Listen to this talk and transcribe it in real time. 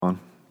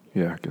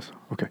Yeah, I guess.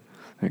 Okay,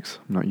 thanks.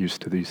 I'm not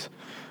used to these.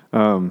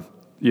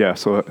 Yeah,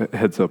 so a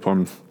heads up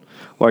on,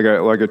 like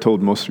I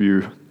told most of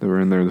you that were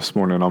in there this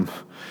morning,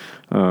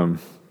 I'm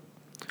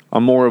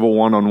more of a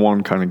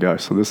one-on-one kind of guy,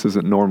 so this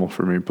isn't normal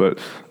for me, but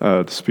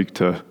to speak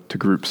to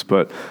groups,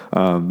 but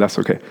that's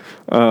okay.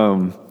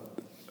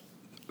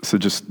 So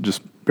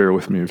just bear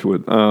with me if you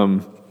would.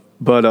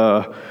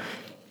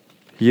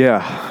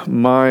 Yeah,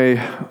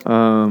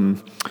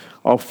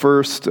 I'll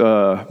first,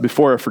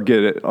 before I forget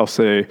it, I'll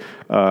say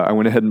I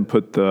went ahead and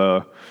put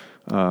the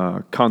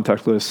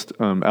contact list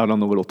out on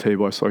the little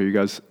table I saw you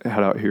guys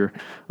had out here.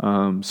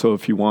 So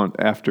if you want,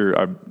 after,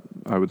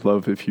 I would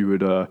love if you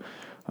would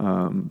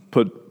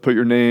put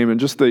your name and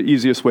just the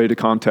easiest way to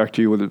contact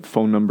you, with a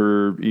phone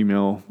number,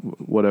 email,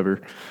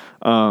 whatever.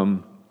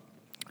 So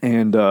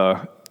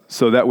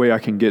that way I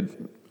can get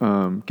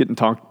in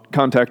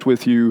contact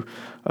with you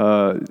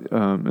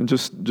and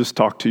just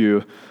talk to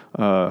you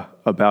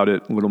about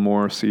it a little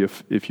more, see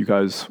if you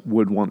guys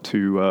would want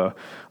to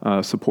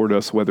support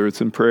us, whether it's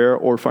in prayer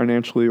or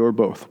financially or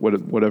both,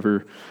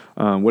 whatever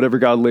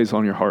God lays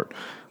on your heart.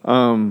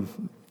 But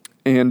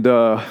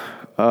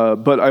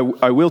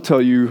I will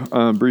tell you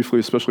briefly,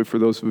 especially for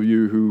those of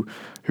you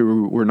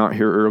who were not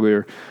here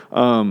earlier.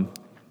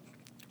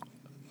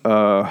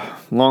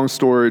 Long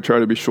story, try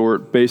to be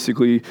short.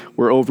 Basically,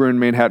 we're over in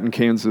Manhattan,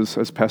 Kansas,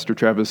 as Pastor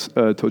Travis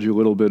told you a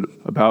little bit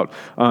about.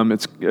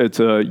 It's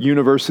a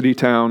university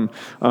town.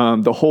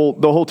 The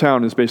whole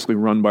town is basically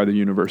run by the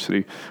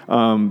university.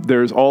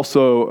 There's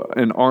also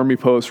an army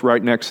post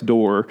right next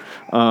door,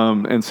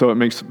 and so it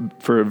makes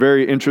for a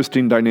very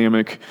interesting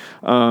dynamic.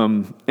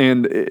 And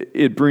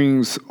it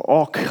brings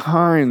all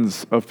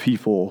kinds of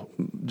people,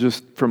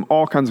 just from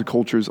all kinds of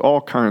cultures,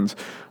 all kinds,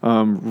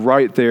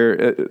 right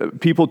there.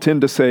 People tend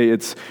to say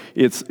it's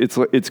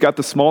got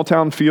the small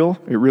town feel.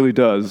 It really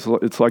does.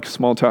 It's like a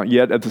small town,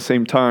 yet at the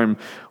same time,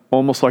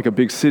 almost like a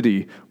big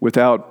city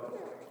without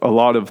a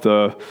lot of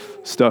the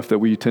stuff that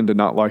we tend to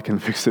not like in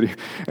the big city.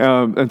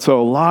 And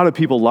so a lot of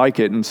people like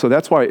it. And so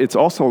that's why it's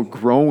also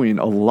growing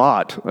a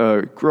lot,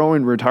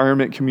 growing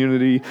retirement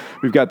community.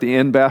 We've got the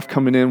NBAF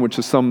coming in, which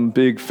is some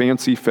big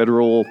fancy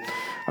federal,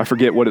 I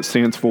forget what it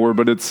stands for,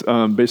 but it's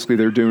basically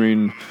they're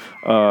doing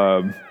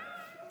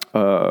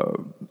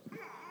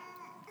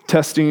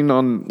testing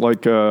on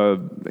like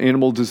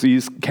animal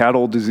disease,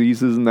 cattle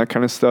diseases, and that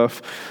kind of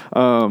stuff.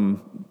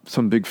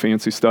 Some big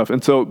fancy stuff.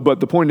 And so, but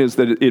the point is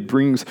that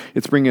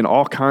it's bringing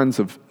all kinds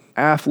of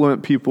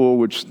affluent people,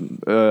 which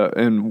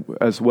and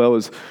as well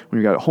as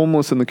we've got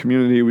homeless in the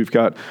community. We've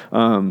got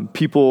a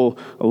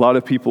lot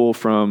of people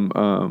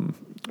from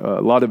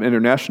a lot of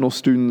international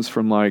students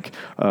from like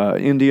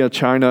India,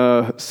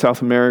 China,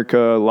 South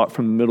America, a lot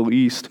from the Middle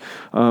East,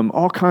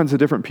 all kinds of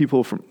different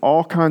people from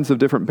all kinds of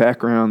different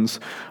backgrounds.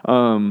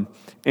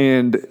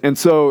 And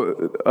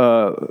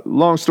so,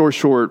 long story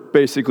short,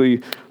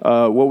 basically,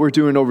 what we're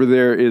doing over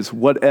there is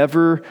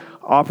whatever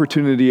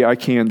opportunity I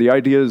can. The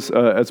idea is,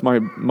 as my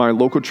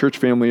local church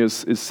family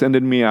is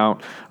sending me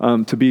out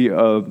to be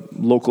a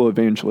local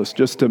evangelist,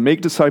 just to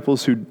make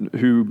disciples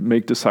who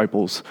make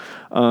disciples.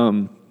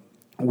 And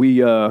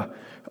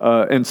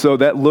so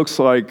that looks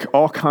like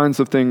all kinds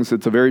of things.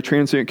 It's a very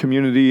transient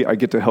community. I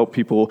get to help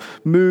people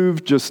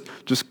move, just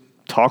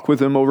talk with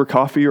them over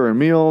coffee or a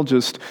meal,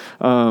 just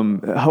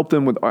help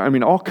them with,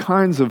 all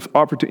kinds of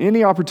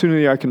any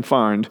opportunity I can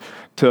find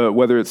to,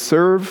 whether it's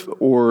serve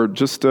or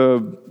just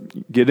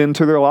get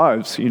into their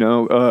lives,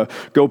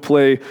 go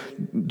play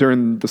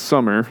during the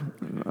summer.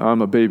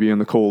 I'm a baby in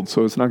the cold,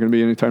 so it's not going to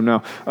be any time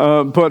now,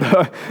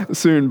 but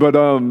soon.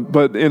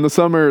 But in the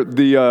summer,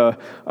 the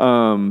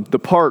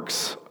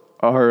parks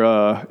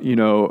are,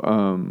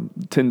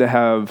 tend to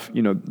have,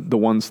 the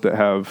ones that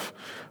have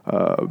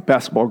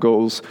basketball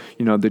goals,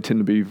 they tend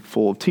to be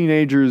full of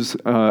teenagers.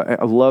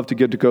 I love to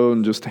get to go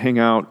and just hang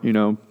out,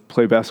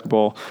 play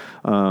basketball.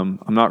 I'm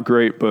not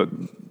great, but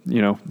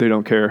they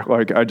don't care.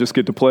 Like, I just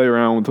get to play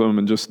around with them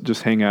and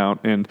just hang out.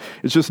 And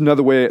it's just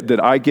another way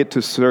that I get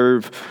to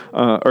serve,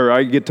 or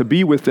I get to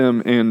be with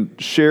them and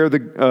share the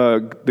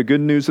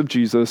good news of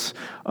Jesus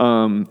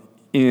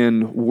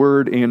in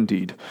word and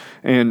deed.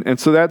 And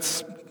so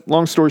that's,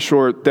 long story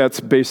short, that's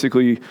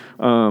basically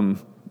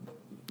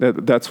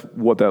that's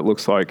what that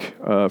looks like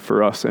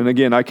for us. And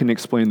again, I can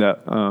explain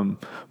that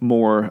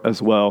more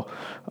as well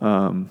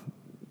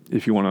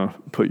if you want to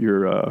put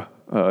your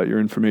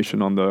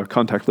information on the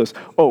contact list.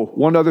 Oh,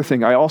 one other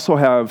thing. I also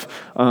have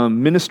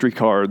ministry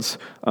cards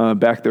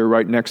back there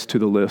right next to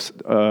the list.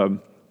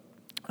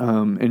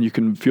 And you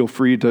can feel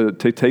free to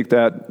take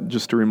that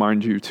just to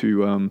remind you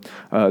to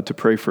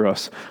pray for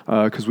us,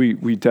 because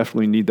we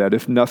definitely need that.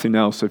 If nothing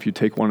else, if you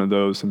take one of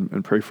those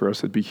and pray for us,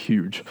 it'd be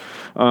huge.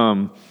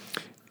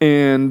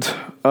 And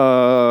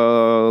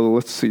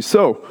let's see.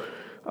 So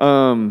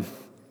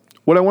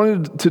what I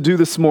wanted to do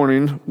this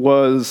morning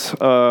was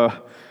I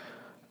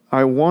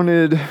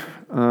wanted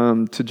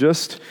to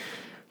just,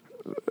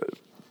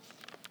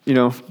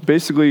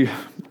 basically,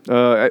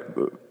 I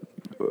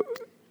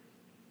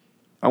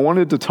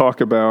wanted to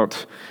talk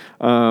about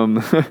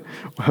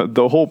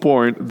The whole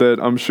point that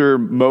I'm sure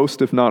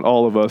most, if not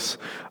all of us,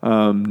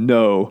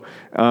 know.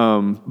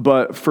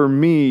 But for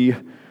me,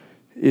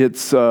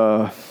 it's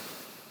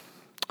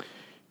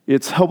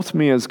helped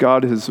me as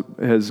God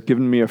has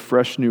given me a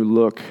fresh new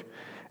look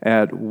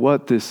at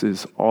what this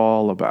is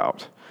all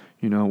about,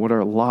 what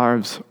our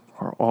lives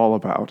are all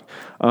about.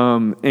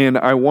 And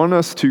I want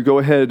us to go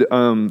ahead,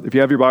 if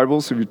you have your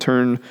Bibles, if you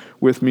turn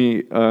with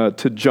me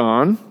to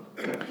John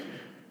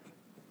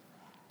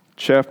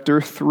chapter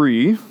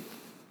 3,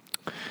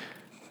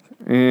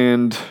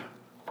 and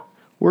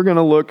we're going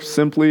to look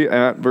simply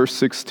at verse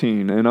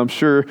 16. And I'm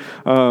sure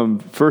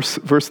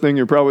first thing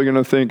you're probably going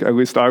to think, at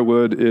least I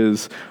would,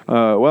 is,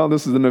 well,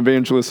 this is an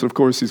evangelist. Of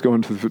course, he's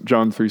going to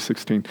John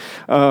 3:16.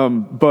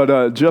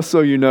 But just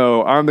so you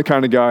know, I'm the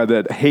kind of guy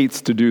that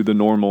hates to do the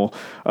normal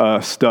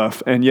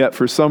stuff. And yet,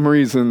 for some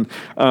reason,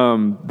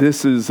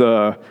 this is...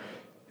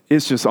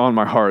 it's just on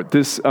my heart.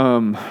 This,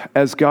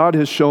 as God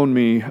has shown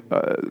me,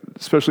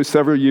 especially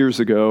several years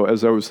ago,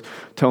 as I was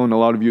telling a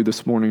lot of you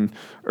this morning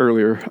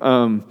earlier,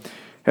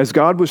 as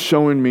God was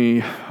showing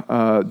me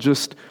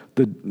just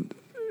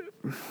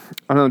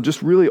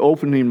really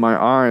opening my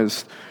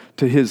eyes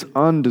to His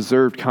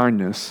undeserved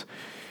kindness,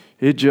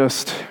 it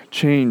just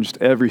changed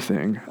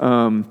everything.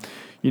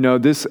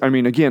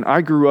 Again,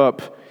 I grew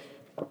up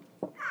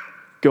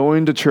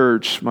going to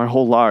church my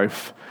whole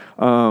life,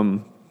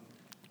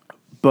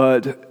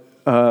 but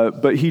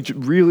He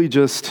really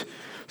just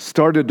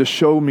started to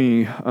show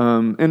me,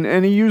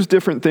 and He used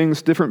different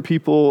things, different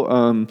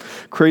people.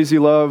 Crazy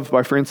Love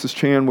by Francis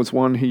Chan was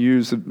one He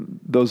used.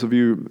 Those of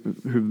you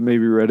who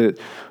maybe read it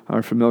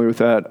are familiar with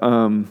that,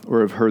 or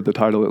have heard the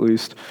title at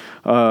least.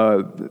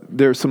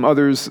 There's some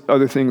other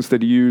things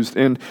that He used.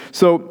 And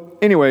so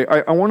anyway,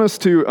 I want us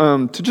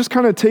to just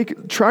kind of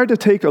try to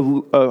take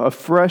a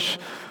fresh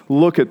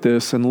look at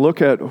this and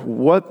look at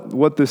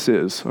what this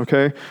is,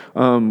 okay?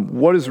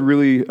 What is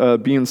really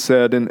being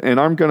said, and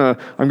I'm gonna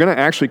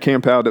actually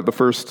camp out at the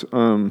first,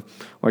 the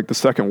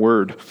second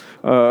word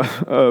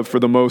for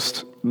the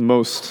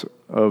most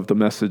of the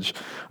message.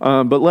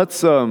 But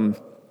let's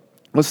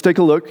take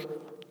a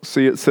look.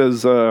 See, it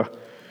says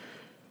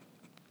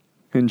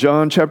in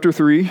John chapter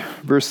 3,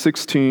 verse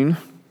 16.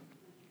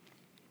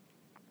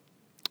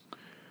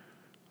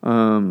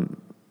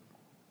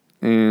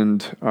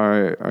 And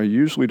I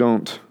usually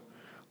don't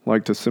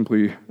like to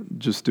simply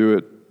just do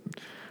it.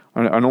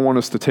 I don't want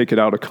us to take it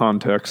out of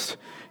context,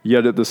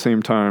 yet at the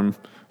same time,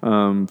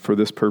 for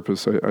this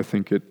purpose, I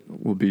think it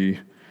will be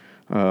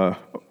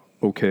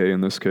okay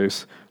in this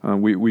case.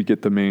 We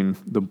get the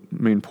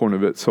main point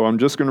of it. So I'm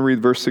just going to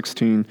read verse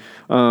 16.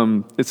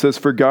 It says,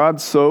 "For God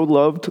so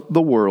loved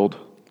the world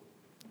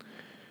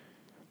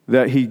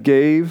that He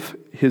gave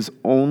His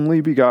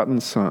only begotten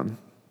Son,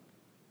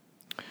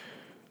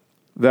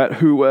 that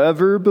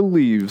whoever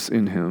believes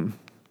in Him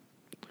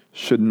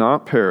should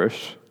not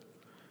perish,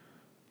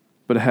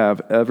 but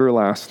have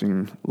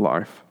everlasting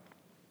life."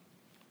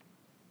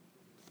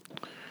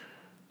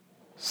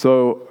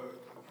 So,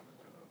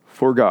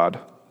 for God,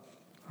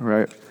 all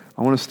right,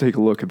 I want us to take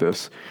a look at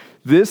this.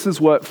 This is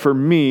what, for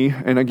me,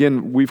 and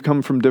again, we've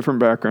come from different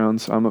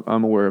backgrounds, I'm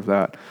aware of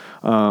that.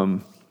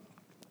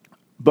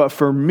 But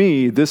for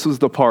me, this was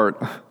the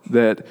part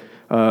that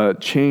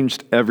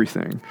changed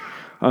everything.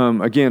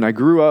 Again, I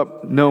grew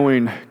up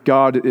knowing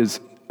God is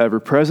ever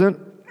present.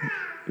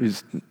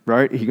 He's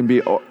right. He can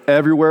be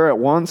everywhere at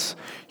once.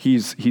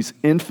 He's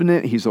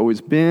infinite. He's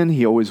always been.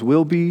 He always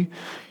will be.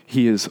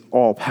 He is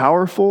all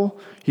powerful.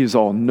 He is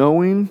all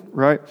knowing.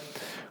 Right.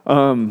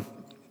 And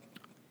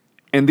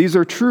these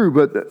are true,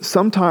 but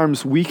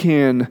sometimes we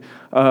can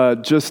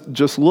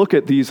just look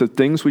at these as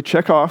things we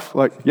check off.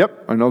 Like,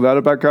 yep, I know that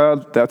about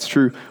God. That's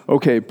true.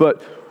 Okay,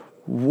 but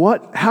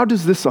how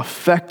does this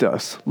affect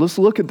us? Let's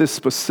look at this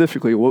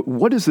specifically.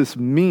 What does this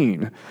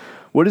mean?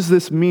 What does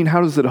this mean?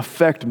 How does it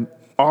affect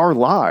our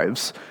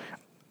lives,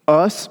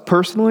 us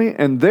personally,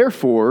 and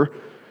therefore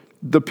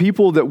the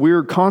people that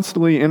we're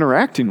constantly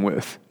interacting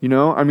with?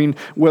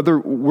 Whether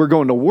we're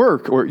going to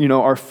work or,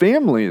 our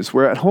families,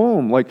 we're at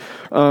home,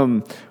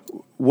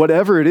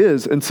 whatever it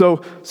is. And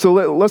so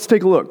let's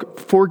take a look.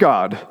 For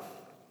God.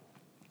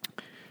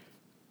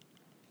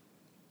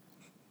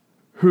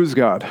 Who's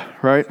God,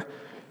 right?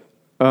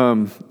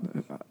 I'm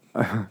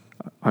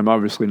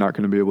obviously not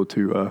going to be able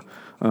to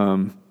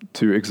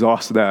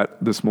exhaust that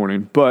this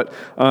morning, but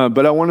I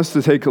want us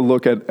to take a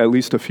look at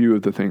least a few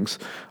of the things,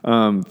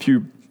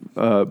 few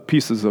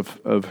pieces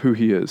of who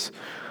He is.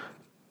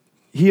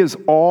 He is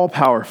all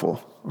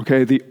powerful.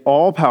 Okay, the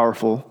all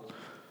powerful,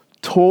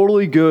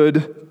 totally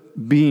good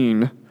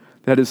being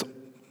that has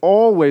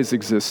always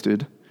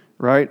existed.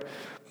 Right?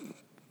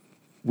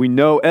 We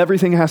know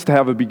everything has to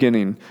have a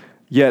beginning,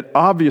 yet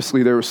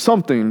obviously there is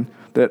something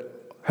that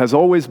has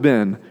always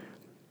been.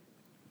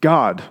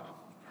 God,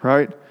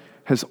 right,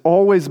 has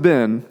always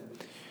been,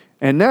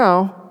 and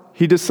now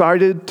He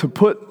decided to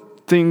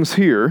put things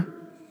here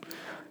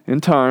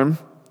in time.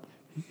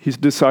 He's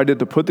decided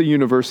to put the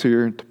universe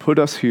here, to put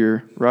us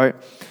here, right?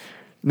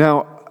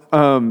 Now,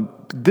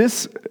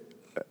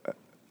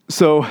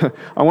 So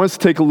I want us to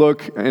take a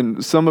look,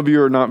 and some of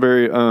you are not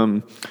very,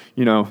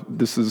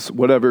 this is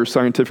whatever,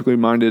 scientifically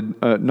minded,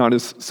 not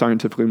as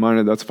scientifically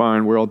minded, that's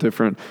fine, we're all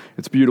different.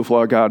 It's beautiful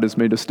how God has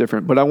made us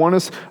different. But I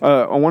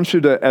want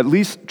you to at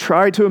least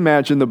try to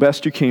imagine the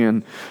best you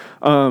can,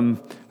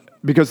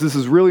 because this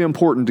is really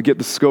important to get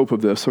the scope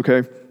of this,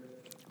 okay?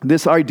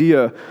 This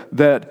idea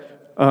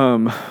that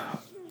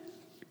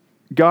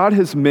God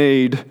has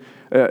made...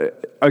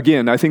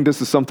 again, I think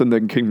this is something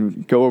that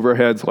can go over our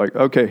heads like,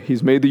 okay,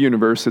 he's made the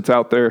universe, it's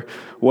out there,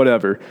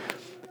 whatever.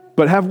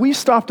 But have we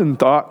stopped and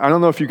thought, I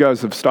don't know if you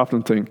guys have stopped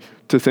and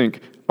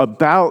think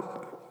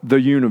about the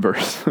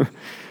universe,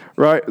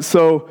 right?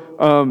 So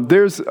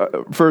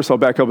first I'll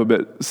back up a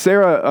bit.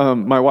 Sarah,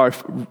 my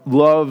wife,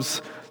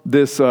 loves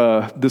this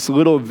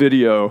little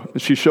video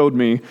she showed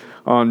me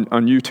on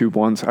YouTube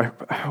once.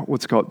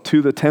 What's it called?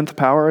 To the 10th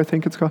power, I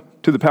think it's called.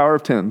 To the power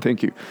of 10.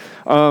 Thank you.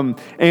 And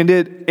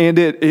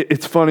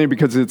it's funny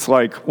because it's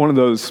like one of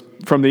those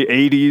from the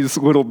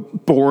 80s little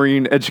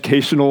boring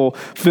educational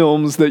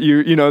films that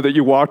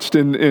you watched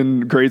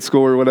in grade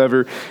school or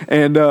whatever.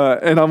 And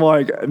I'm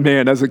like,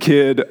 man, as a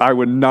kid, I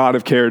would not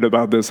have cared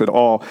about this at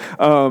all.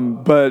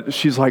 But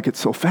she's like, it's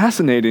so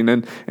fascinating,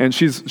 and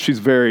she's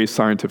very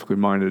scientifically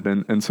minded,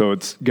 and so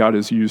God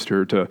has used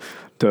her to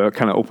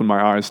kind of open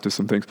my eyes to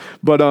some things.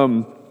 But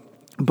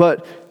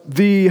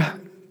the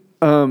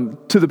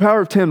to the power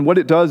of 10, what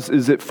it does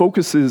is it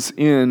focuses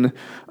in,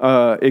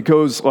 it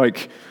goes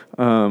like,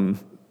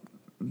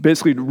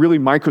 basically really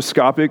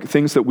microscopic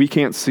things that we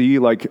can't see,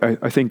 like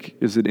I think,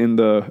 is it in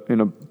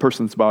a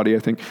person's body, I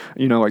think,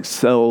 like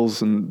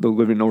cells and the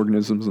living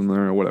organisms in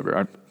there or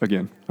whatever.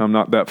 I'm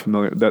not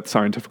that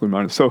scientifically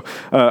minded. So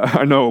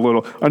I know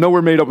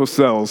we're made up of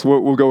cells.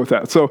 We'll go with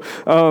that. So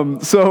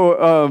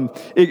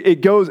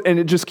it goes and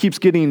it just keeps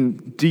getting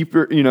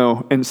deeper,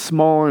 and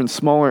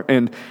smaller,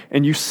 and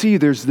you see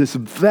there's this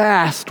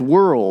vast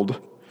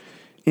world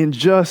in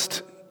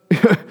just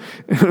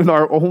in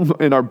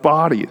our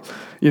body,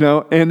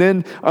 and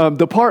then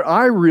the part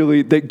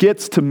that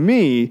gets to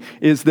me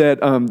is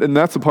that, and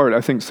that's the part I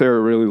think Sarah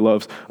really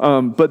loves.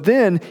 But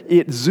then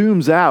it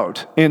zooms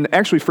out, and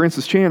actually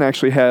Francis Chan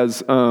actually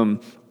has a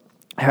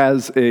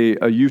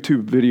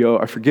YouTube video.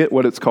 I forget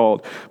what it's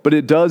called, but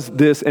it does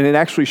this, and it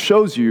actually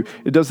shows you.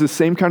 It does the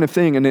same kind of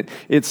thing, and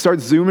it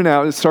starts zooming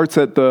out. It starts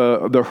at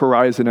the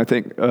horizon, I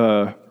think,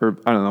 or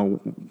I don't know,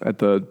 at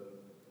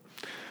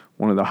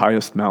one of the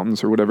highest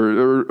mountains or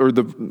whatever, or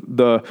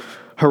the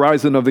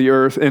horizon of the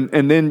earth,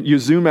 and then you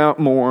zoom out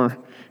more,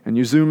 and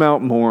you zoom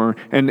out more,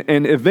 and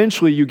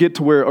eventually you get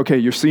to where, okay,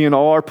 you're seeing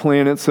all our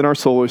planets in our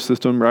solar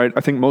system, right?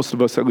 I think most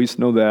of us at least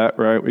know that,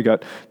 right? We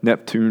got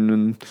Neptune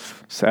and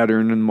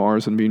Saturn and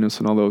Mars and Venus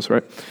and all those,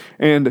 right?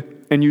 And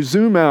you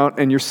zoom out,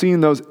 and you're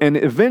seeing those, and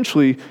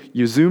eventually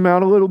you zoom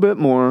out a little bit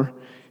more,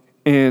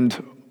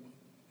 and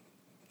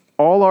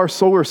all our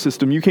solar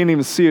system, you can't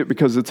even see it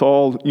because it's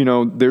all,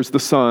 there's the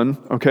sun,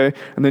 okay?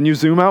 And then you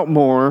zoom out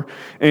more,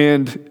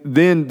 and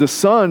then the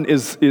sun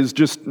is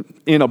just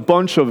in a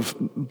bunch of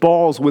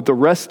balls with the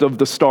rest of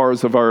the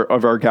stars of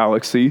our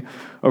galaxy,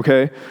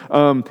 okay?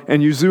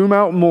 And you zoom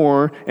out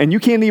more, and you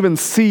can't even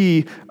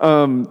see,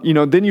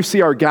 then you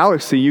see our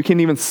galaxy. You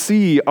can't even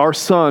see our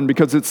sun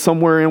because it's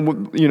somewhere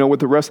in, with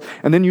the rest.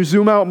 And then you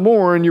zoom out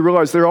more, and you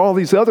realize there are all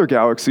these other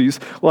galaxies.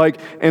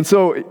 And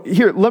so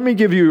here, let me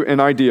give you an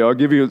idea. I'll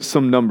give you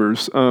some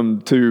numbers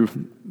to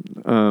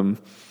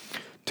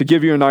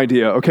give you an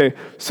idea. Okay,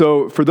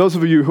 so for those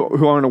of you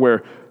who aren't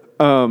aware,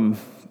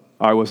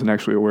 I wasn't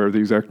actually aware of the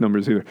exact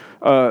numbers either.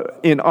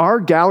 In our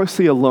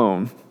galaxy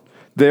alone,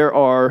 there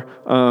are,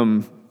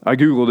 I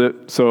Googled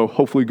it, so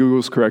hopefully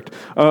Google's correct.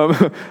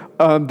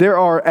 There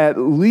are at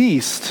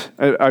least,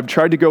 I've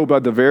tried to go by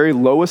the very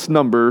lowest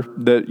number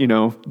that,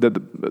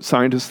 that the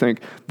scientists think,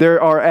 there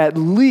are at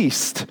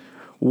least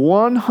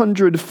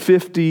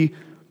 150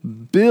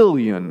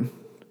 billion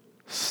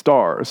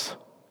stars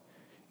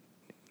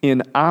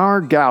in our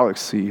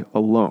galaxy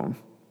alone.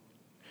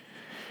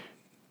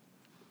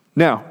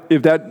 Now,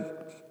 if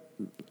that,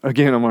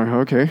 again, I'm like,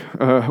 okay,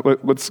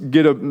 let's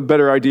get a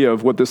better idea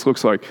of what this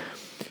looks like.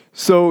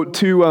 So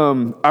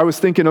I was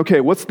thinking, okay,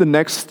 what's the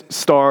next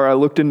star? I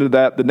looked into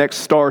that, the next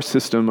star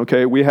system,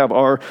 okay? We have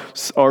our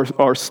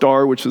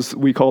star, which is,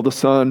 we call the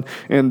sun,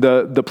 and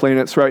the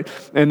planets, right?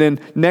 And then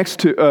next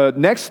to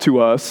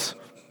us,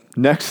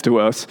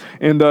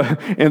 in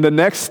the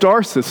next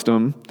star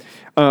system,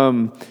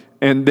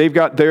 and they've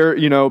got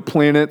their,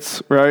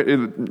 planets, right?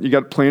 You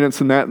got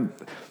planets in that.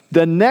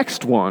 The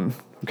next one,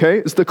 okay,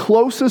 is the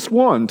closest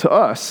one to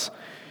us.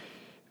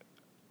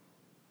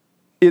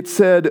 It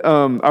said,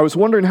 I was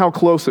wondering how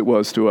close it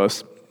was to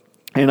us,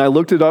 and I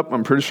looked it up.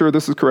 I'm pretty sure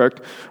this is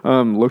correct.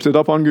 Looked it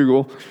up on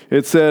Google.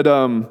 It said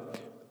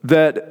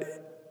that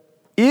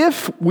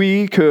if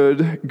we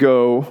could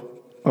go,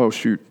 oh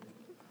shoot,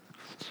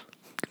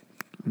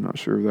 I'm not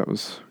sure if that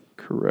was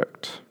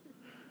correct.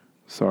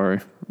 Sorry,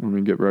 let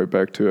me get right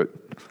back to it,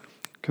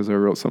 because I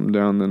wrote something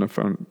down, then I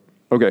found,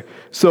 okay.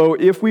 So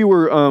if we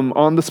were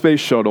on the space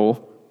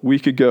shuttle, we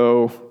could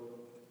go,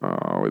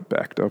 oh, it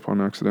backed up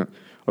on accident.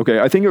 Okay,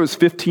 I think it was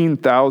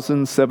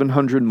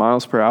 15,700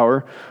 miles per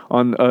hour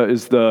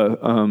is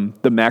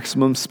the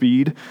maximum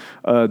speed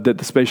that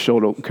the space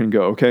shuttle can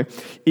go, okay?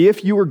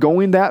 If you were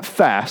going that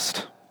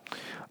fast,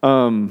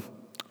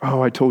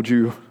 I told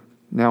you,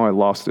 now I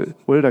lost it.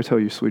 What did I tell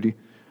you, sweetie?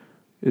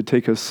 It'd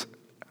take us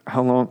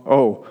how long?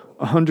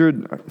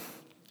 100.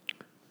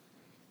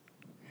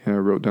 Yeah, I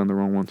wrote down the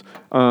wrong ones.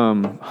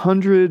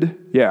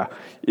 100, yeah.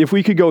 If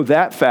we could go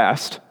that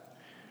fast,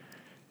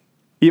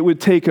 it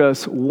would take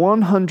us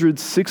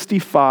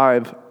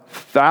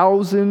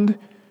 165,000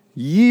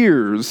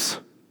 years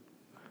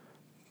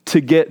to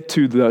get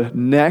to the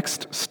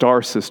next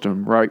star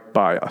system right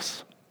by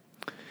us.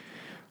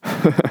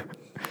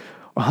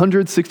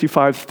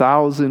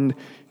 165,000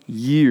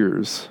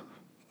 years.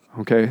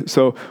 Okay,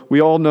 so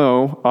we all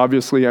know,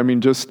 obviously, I mean,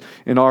 just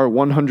in our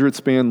 100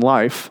 span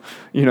life,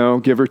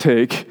 give or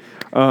take,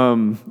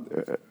 we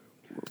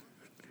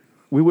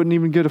wouldn't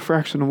even get a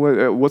fraction of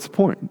what's the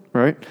point,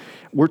 right?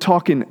 We're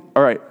talking,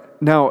 all right,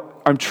 now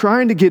I'm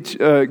trying to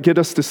get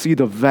us to see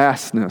the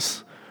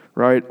vastness,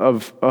 right,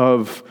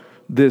 of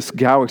this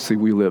galaxy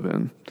we live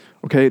in.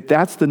 Okay,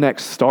 that's the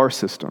next star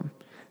system.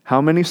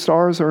 How many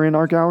stars are in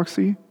our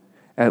galaxy?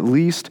 At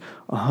least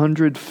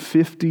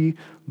 150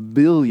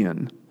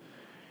 billion.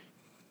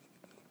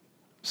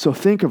 So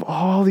think of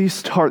all these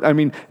stars. I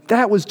mean,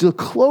 that was the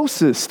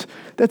closest.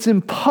 That's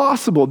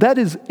impossible. That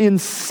is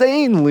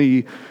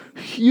insanely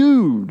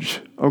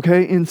huge,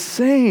 okay?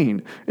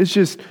 Insane. It's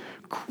just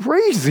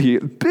crazy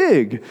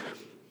big.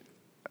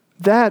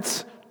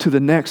 That's to the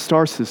next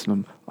star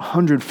system,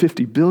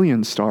 150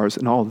 billion stars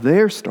and all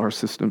their star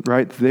system,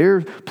 right?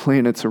 Their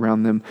planets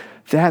around them.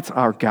 That's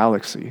our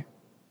galaxy.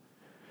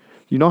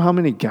 You know how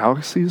many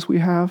galaxies we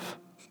have?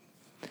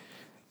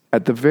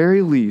 At the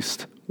very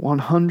least,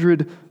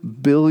 100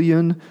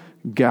 billion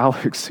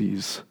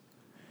galaxies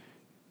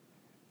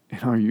in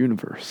our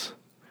universe.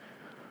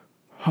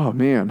 Oh,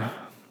 man.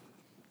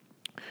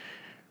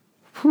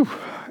 Whew.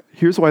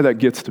 Here's why that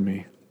gets to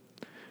me.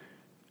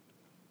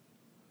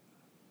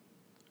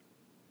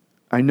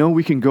 I know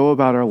we can go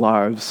about our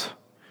lives.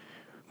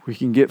 We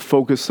can get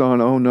focused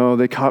on, oh no,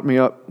 they cut me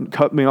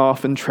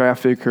off in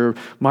traffic, or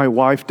my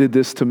wife did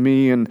this to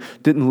me and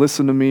didn't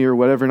listen to me or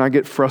whatever, and I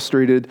get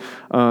frustrated.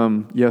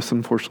 Yes,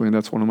 unfortunately,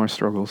 that's one of my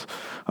struggles.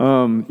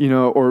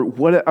 Or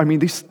what, I mean,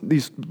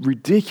 these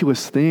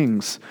ridiculous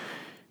things.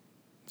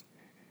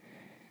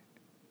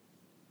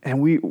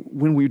 And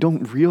when we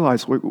don't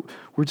realize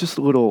we're just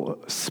a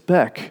little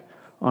speck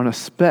on a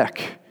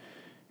speck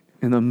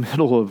in the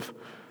middle of,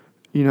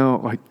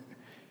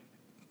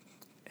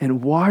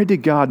 and why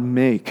did God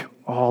make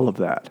all of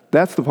that?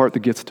 That's the part that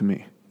gets to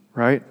me,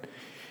 right?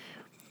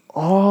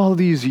 All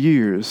these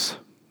years,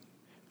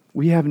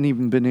 we haven't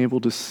even been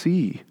able to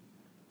see.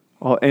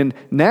 And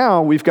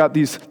now we've got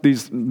these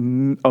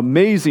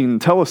amazing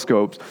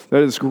telescopes.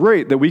 That is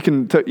great that we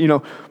can,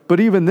 but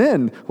even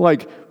then,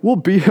 we'll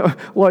be,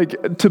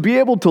 to be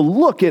able to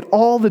look at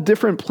all the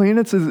different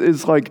planets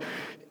is like,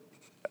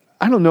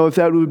 I don't know if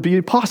that would be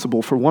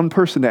possible for one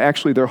person to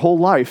actually their whole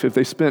life, if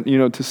they spent,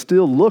 to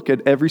still look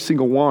at every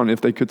single one,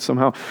 if they could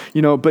somehow,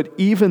 but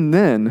even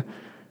then,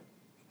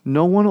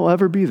 no one will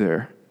ever be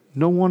there.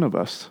 No one of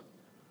us.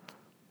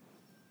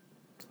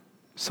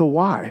 So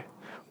why?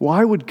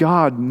 Why would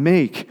God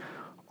make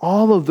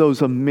all of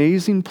those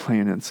amazing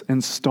planets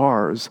and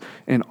stars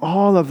and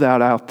all of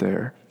that out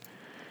there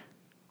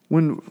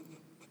when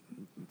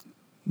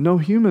no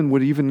human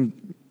would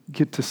even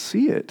get to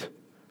see it?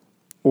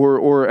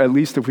 Or at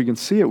least if we can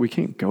see it, we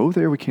can't go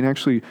there. We can't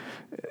actually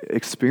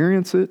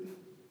experience it.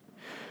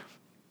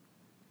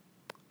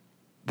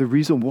 The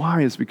reason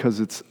why is because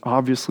it's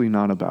obviously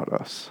not about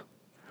us.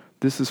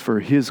 This is for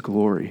His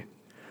glory.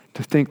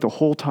 To think the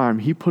whole time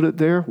He put it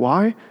there.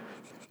 Why?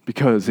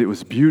 Because it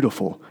was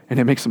beautiful and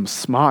it makes Him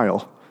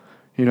smile.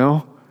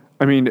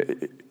 I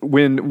mean,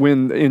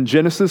 when in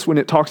Genesis, when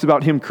it talks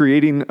about Him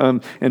creating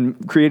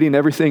and creating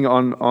everything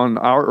on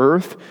our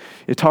earth,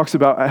 it talks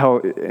about how,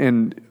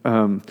 and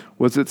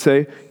what does it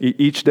say?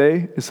 Each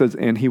day, it says,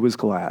 and He was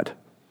glad,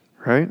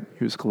 right?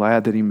 He was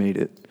glad that He made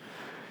it.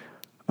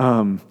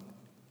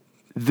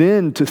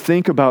 Then to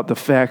think about the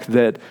fact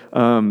that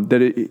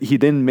He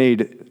then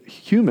made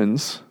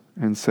humans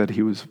and said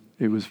it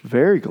was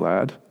very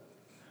glad.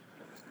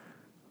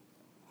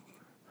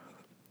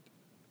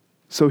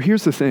 So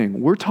here's the thing.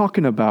 We're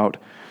talking about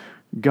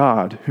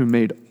God who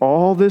made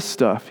all this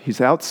stuff. He's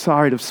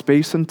outside of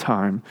space and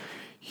time.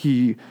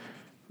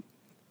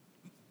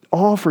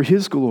 All for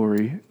His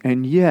glory,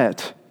 and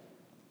yet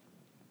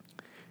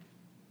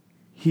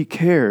He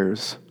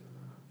cares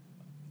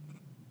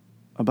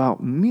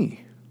about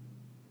me.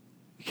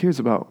 He cares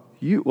about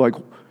you, like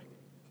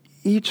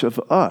each of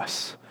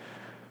us.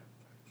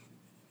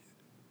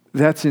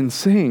 That's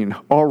insane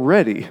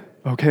already,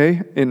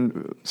 okay?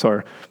 And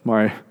sorry,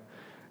 my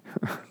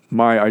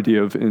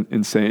idea of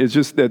insane. It's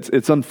just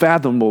it's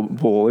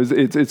unfathomable.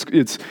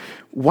 It's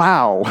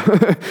wow.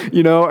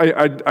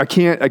 I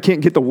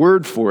can't get the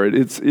word for it.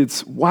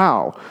 It's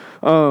wow.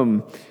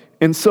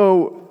 And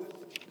so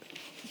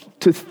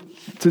to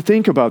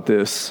think about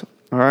this,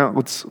 All right,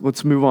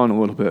 let's move on a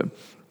little bit.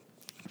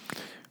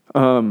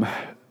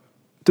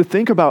 To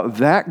think about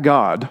that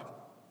God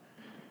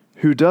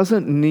who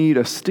doesn't need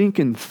a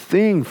stinking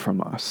thing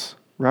from us,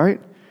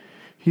 right?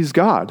 He's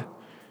God.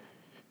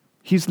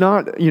 He's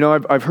not,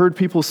 I've heard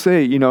people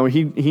say,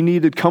 he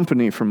needed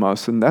company from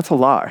us, and that's a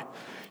lie.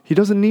 He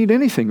doesn't need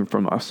anything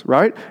from us,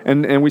 right?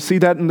 And we see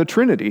that in the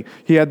Trinity.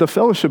 He had the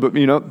fellowship of,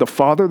 the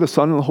Father, the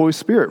Son, and the Holy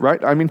Spirit,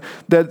 right?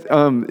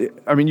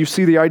 You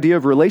see the idea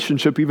of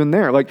relationship even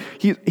there. Like,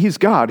 he's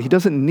God. He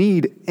doesn't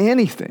need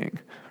anything,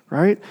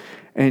 right?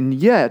 And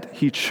yet,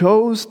 he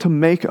chose to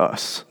make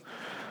us.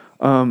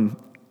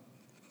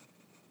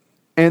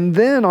 And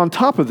then on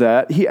top of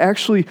that, he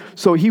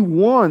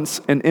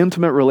wants an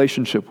intimate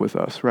relationship with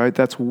us, right?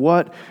 That's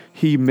what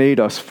he made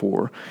us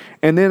for.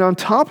 And then on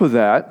top of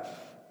that,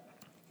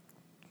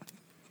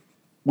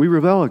 we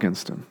rebel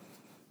against him,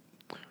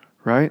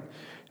 right?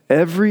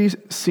 Every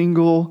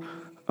single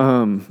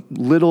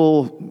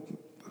little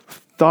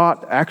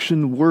thought,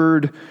 action,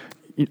 word,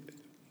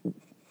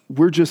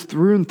 we're just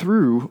through and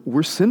through,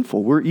 we're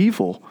sinful, we're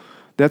evil.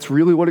 That's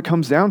really what it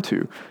comes down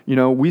to.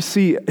 We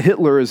see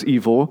Hitler as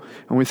evil,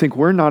 and we think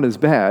we're not as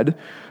bad,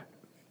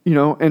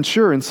 and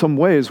sure, in some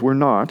ways we're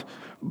not,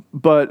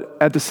 but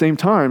at the same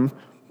time,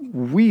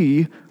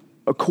 we,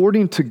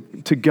 according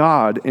to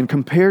God and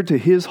compared to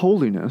his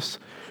holiness,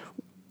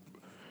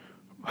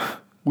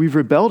 we've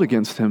rebelled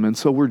against him, and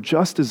so we're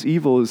just as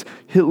evil as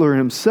Hitler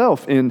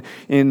himself in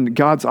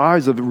God's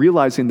eyes of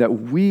realizing that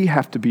we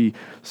have to be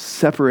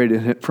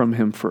separated from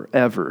him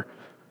forever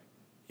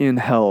in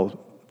hell.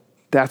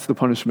 That's the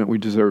punishment we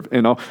deserve.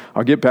 And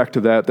I'll get back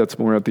to that. That's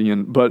more at the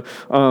end. But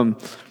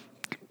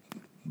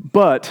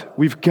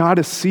we've got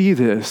to see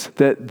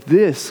that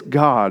this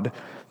God,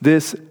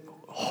 this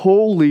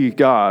holy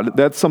God,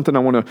 that's something I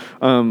want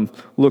to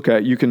look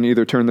at. You can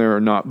either turn there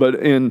or not. But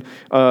in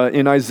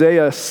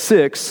Isaiah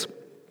 6,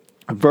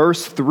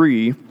 verse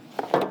 3,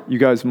 you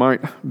guys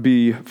might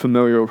be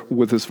familiar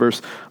with this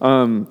verse.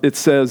 It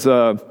says,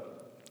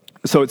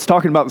 so it's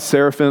talking about the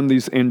seraphim,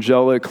 these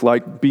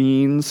angelic-like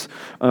beings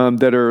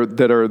that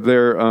are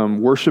there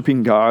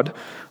worshiping God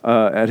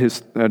at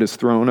his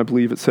throne, I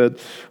believe it said.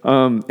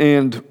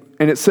 And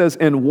it says,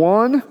 and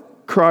one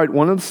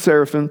of the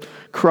seraphim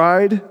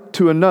cried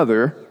to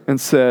another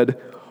and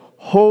said,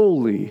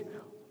 "Holy,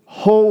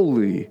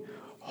 holy,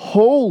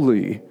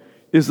 holy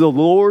is the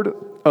Lord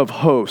of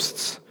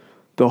hosts.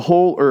 The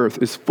whole earth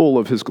is full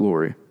of his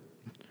glory."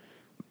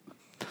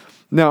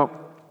 Now,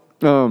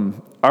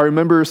 I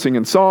remember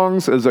singing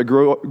songs as I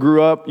grew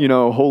up,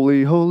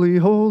 holy, holy,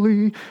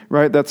 holy,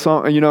 right? That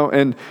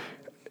song,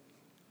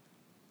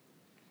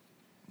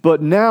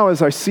 but now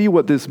as I see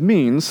what this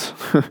means,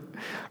 for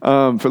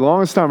the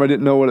longest time I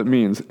didn't know what it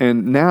means.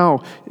 And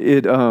now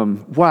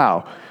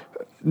wow.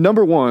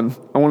 Number one,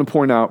 I want to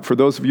point out, for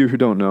those of you who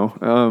don't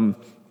know,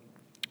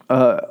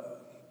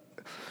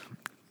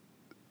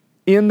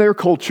 in their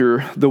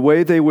culture, the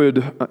way they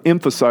would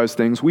emphasize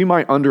things, we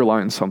might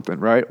underline something,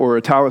 right? Or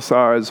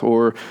italicize,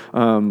 or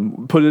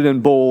put it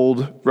in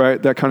bold,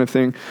 right? That kind of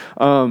thing.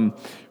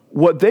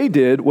 What they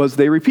did was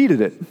they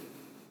repeated it,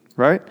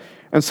 right?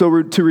 And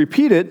so to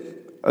repeat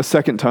it a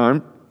second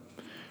time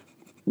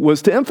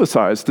was to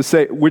emphasize, to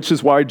say, which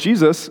is why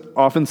Jesus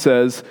often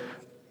says,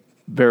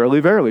 "Verily,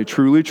 verily,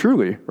 truly,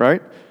 truly,"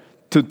 right?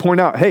 To point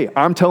out, hey,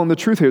 I'm telling the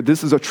truth here.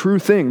 This is a true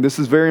thing. This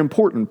is very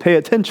important. Pay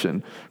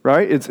attention,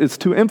 right? It's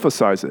to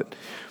emphasize it.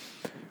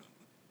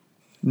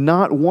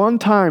 Not one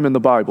time in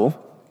the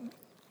Bible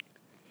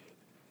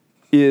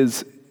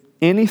is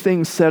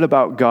anything said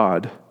about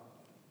God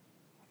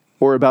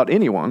or about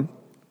anyone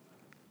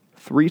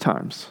 3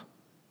 times.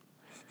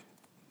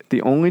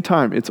 The only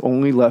time it's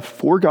only left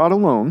for God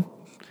alone,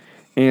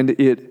 and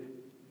it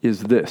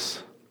is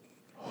this: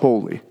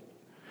 holy.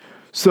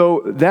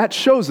 So that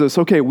shows us,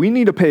 okay, we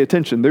need to pay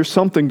attention. There's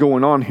something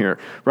going on here,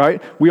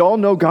 right? We all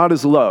know God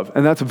is love,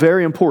 and that's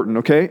very important,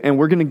 okay? And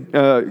we're going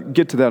to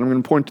get to that. I'm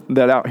going to point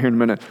that out here in a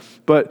minute.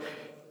 But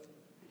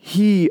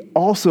he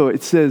also,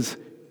 it says,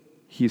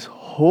 he's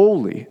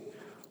holy.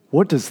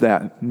 What does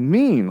that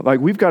mean? Like,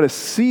 we've got to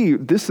see,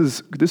 this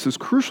is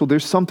crucial.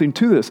 There's something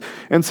to this.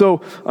 And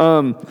so,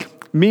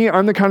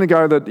 I'm the kind of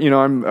guy that,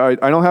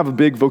 I don't have a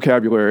big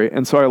vocabulary,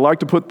 and so I like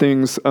to put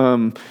things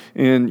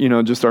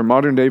in, just our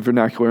modern day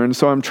vernacular. And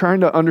so I'm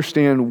trying to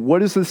understand, what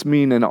does this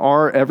mean in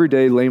our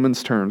everyday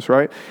layman's terms,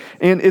 right?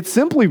 And it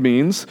simply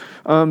means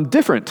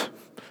different,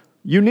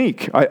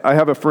 unique. I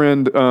have a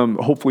friend,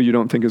 hopefully you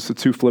don't think it's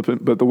too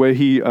flippant, but the way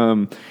he's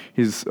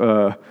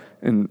an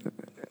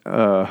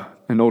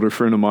older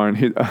friend of mine,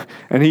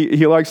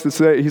 he likes to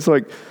say, he's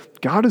like,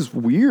 God is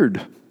weird.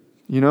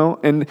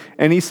 And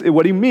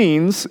what he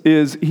means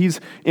is he's,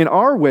 in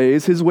our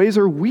ways, his ways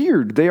are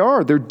weird.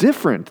 They're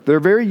different. They're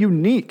very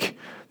unique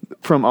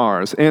from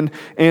ours. And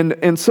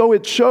so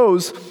it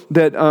shows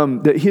that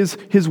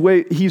his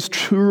way, he's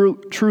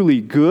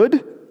truly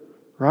good,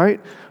 right?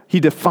 He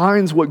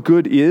defines what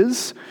good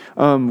is.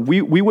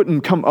 We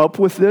wouldn't come up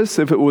with this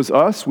if it was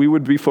us. We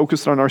would be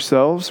focused on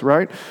ourselves,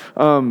 right?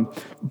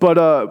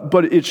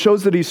 But it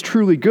shows that he's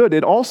truly good.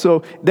 It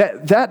also,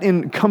 that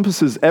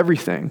encompasses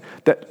everything.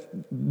 That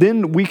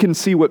then we can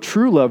see what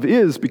true love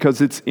is because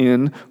it's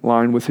in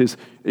line with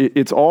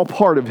it's all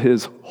part of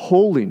his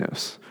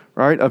holiness,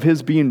 right? Of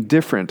his being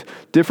different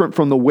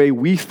from the way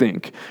we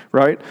think,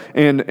 right?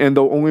 And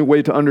the only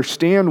way to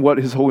understand what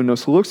his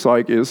holiness looks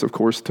like is, of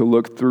course, to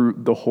look through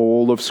the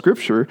whole of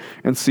Scripture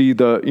and see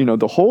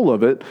the whole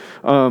of it.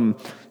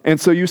 And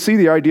so you see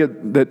the idea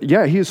that,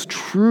 yeah, he is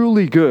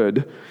truly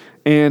good,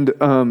 and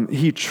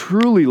he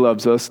truly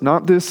loves us.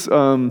 Not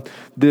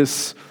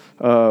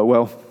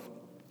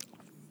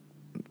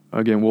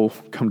again, we'll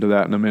come to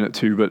that in a minute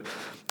too, but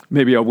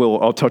maybe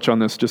I'll touch on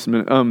this just a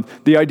minute.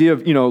 The idea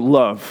of,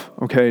 love,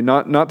 okay?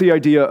 Not the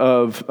idea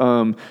of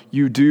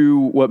you do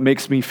what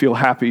makes me feel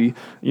happy,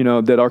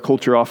 that our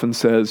culture often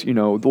says,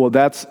 well,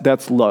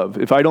 that's love.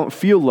 If I don't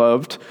feel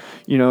loved,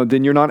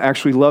 then you're not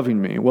actually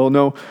loving me. Well,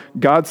 no,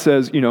 God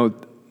says,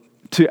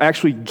 to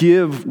actually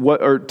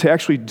to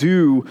actually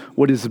do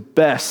what is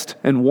best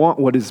and want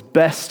what is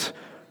best,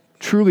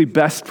 truly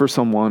best for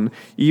someone,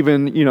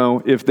 even,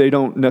 if they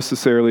don't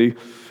necessarily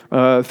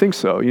think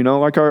so,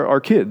 like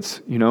our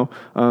kids,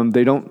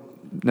 they don't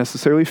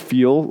necessarily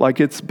feel like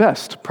it's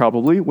best,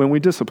 probably, when we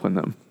discipline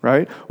them,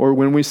 right? Or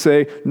when we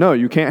say, no,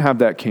 you can't have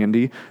that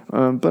candy,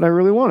 but I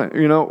really want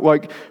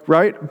it,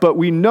 right? But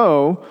we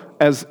know,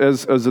 as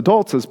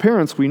adults, as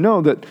parents, we know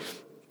that,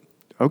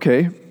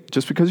 okay,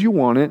 just because you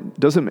want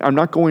it doesn't. I'm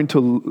not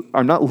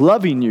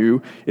loving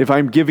you if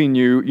I'm giving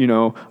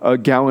you, a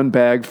gallon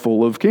bag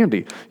full of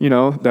candy.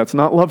 That's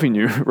not loving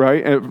you,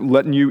 right? And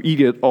letting you eat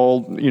it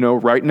all,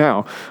 right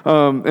now.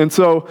 And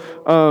so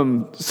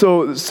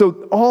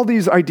all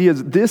these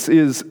ideas. This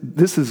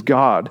is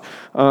God.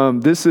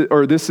 This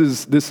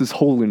is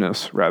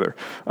holiness, rather.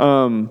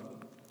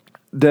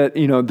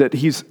 That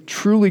he's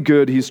truly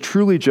good. He's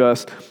truly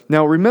just.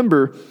 Now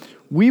remember,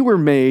 we were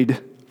made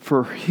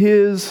for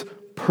his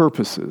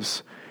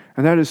purposes.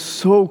 And that is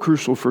so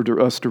crucial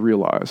for us to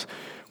realize.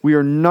 We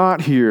are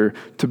not here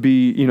to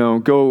be,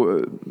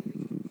 go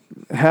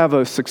have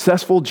a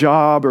successful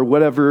job or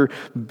whatever,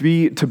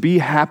 to be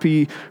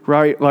happy,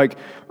 right?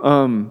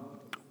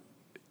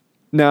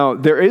 Now,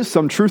 there is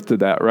some truth to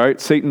that,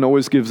 right? Satan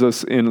always gives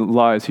us in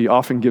lies. He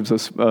often gives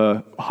us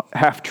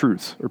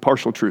half-truths or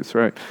partial truths,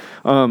 right?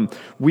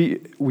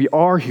 We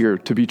are here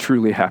to be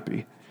truly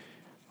happy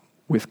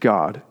with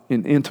God,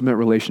 in intimate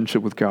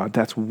relationship with God.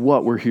 That's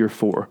what we're here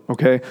for,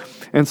 okay?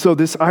 And so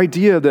this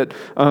idea that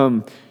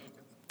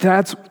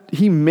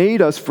he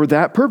made us for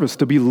that purpose,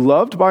 to be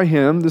loved by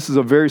him. This is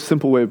a very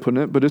simple way of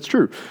putting it, but it's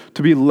true.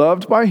 To be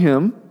loved by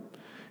him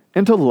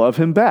and to love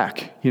him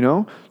back,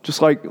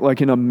 Just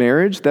like in a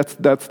marriage, that's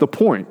the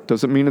point.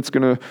 Doesn't mean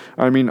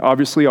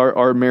obviously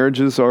our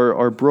marriages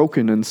are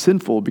broken and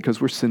sinful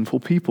because we're sinful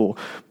people.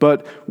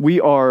 But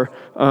we are,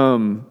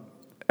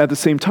 at the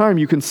same time,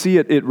 you can see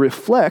it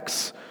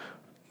reflects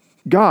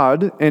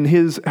God and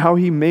how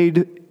he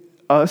made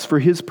us for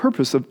his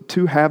purpose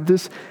to have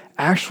this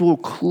actual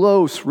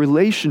close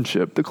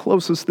relationship, the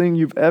closest thing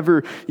you've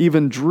ever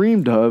even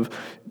dreamed of.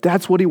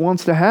 That's what he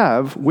wants to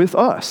have with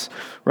us,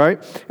 right?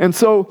 And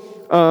so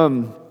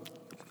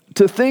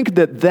to think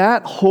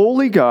that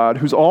holy God,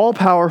 who's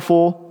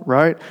all-powerful,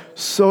 right,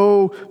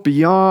 so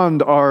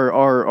beyond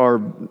our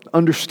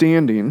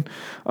understanding,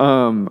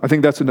 I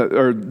think that's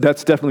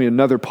definitely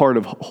another part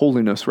of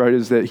holiness, right,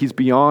 is that he's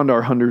beyond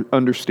our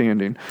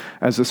understanding.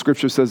 As the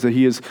scripture says that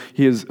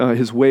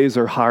his ways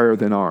are higher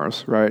than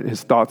ours, right?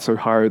 His thoughts are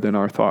higher than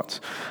our thoughts.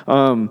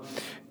 And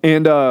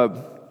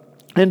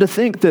to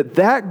think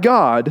that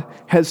God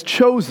has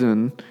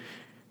chosen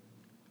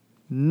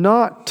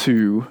not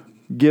to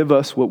give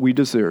us what we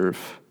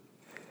deserve.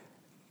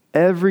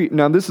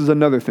 Now this is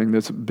another thing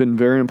that's been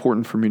very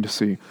important for me to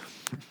see.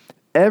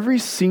 Every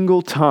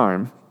single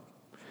time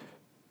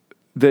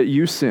that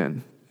you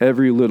sin,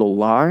 every little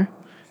lie,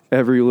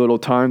 every little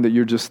time that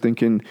you're just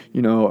thinking,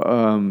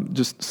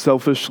 just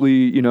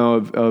selfishly,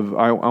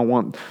 I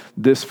want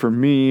this for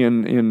me,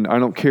 and I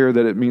don't care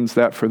that it means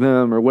that for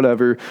them or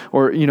whatever,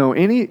 or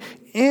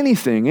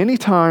anything,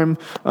 anytime,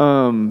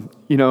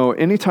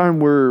 anytime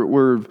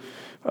we're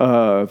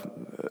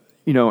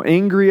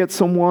angry at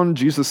someone,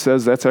 Jesus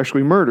says that's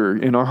actually murder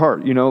in our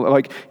heart.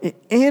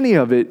 Any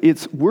of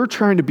it, we're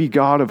trying to be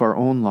God of our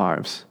own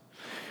lives.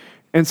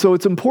 And so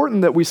it's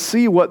important that we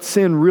see what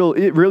sin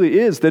really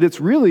is, that it's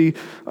really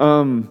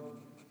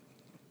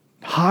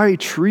high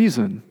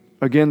treason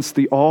against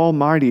the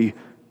almighty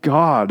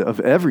God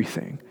of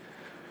everything.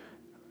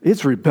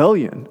 It's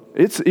rebellion.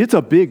 It's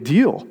a big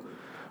deal.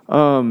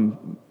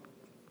 And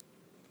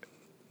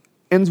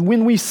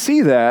when we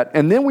see that,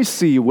 and then we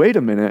see, wait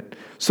a minute,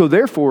 so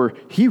therefore,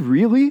 he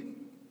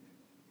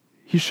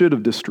should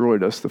have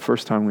destroyed us the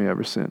first time we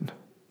ever sinned.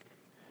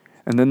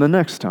 And then the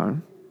next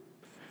time,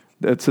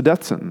 it's a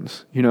death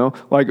sentence,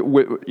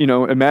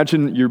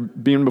 imagine you're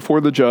being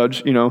before the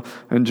judge,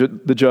 and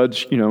the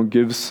judge,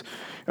 gives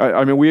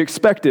I mean, we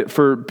expect it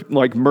for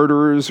like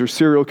murderers or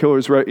serial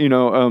killers, right?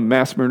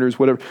 Mass murderers,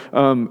 whatever,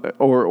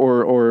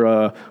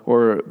 or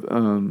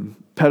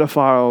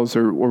pedophiles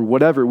or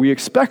whatever. We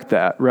expect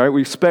that, right?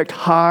 We expect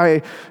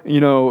high,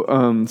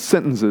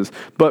 sentences.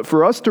 But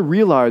for us to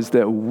realize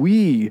that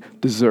we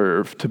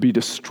deserve to be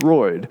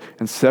destroyed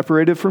and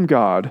separated from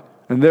God,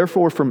 and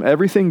therefore from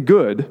everything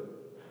good,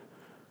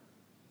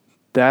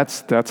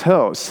 that's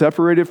hell.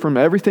 Separated from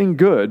everything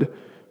good,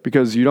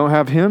 because you don't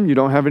have him, you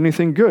don't have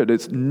anything good.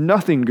 It's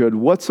nothing good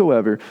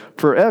whatsoever,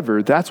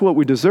 forever. That's what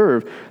we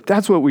deserve.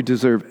 That's what we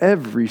deserve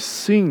every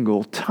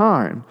single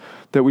time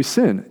that we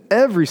sin.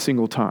 Every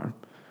single time.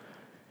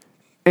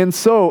 And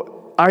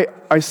so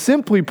I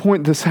simply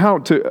point this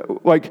out to,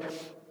 like,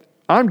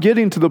 I'm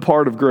getting to the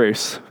part of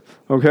grace,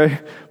 okay?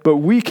 But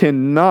we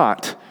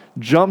cannot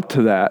jump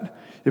to that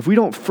if we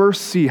don't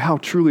first see how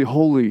truly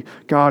holy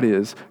God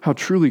is, how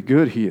truly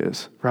good he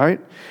is,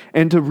 right?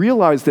 And to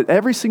realize that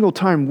every single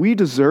time we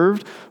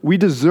deserve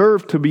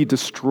to be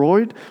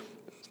destroyed,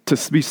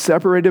 to be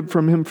separated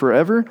from him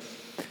forever.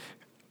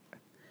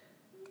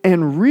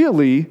 And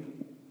really,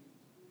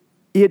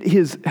 it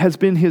has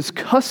been his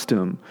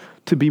custom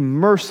to be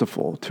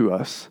merciful to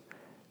us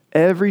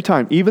every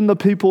time. Even the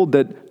people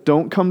that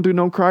don't come to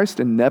know Christ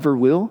and never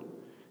will,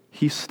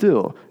 he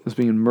still is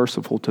being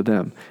merciful to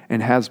them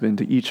and has been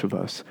to each of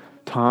us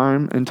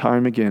time and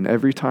time again.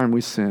 Every time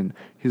we sin,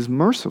 he's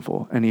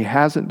merciful, and he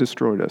hasn't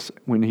destroyed us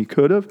when he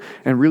could have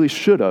and really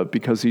should have,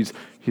 because he's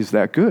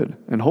that good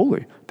and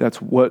holy.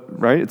 That's what,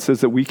 right? It says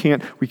that we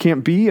can't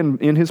be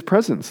in his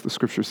presence, the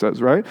scripture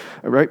says, right?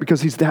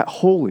 Because he's that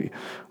holy.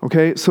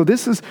 Okay? So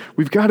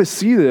we've got to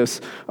see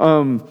this,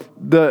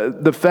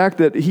 the fact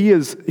that he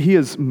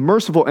is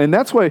merciful, and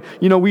that's why,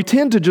 we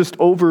tend to just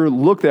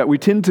overlook that. We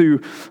tend to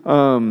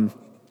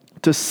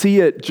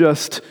see it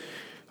just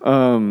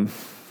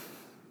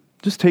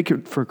take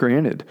it for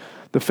granted.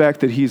 The fact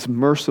that he's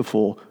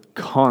merciful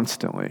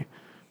constantly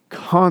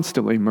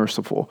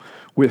merciful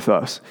with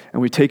us.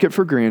 And we take it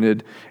for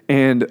granted.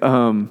 And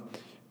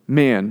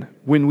man,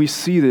 when we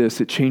see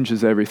this, it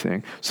changes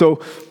everything.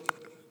 So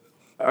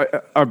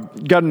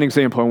I've got an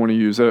example I want to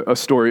use, a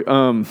story.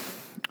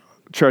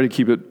 Try to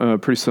keep it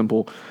pretty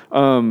simple.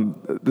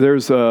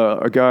 There's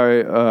a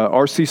guy,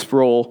 R.C.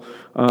 Sproul,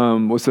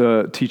 was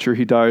a teacher.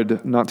 He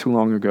died not too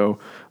long ago.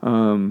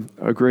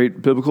 A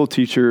great biblical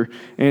teacher,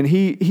 and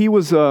he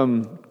was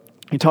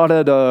he taught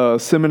at a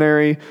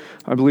seminary,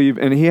 I believe,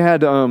 and he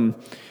had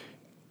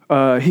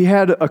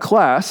a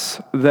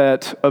class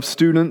of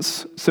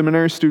students,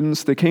 seminary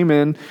students. They came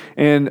in,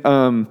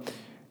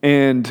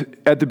 and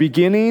at the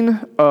beginning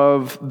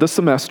of the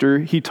semester,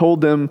 he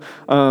told them,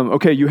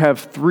 okay, you have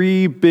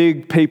 3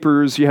 big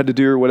papers you had to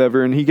do or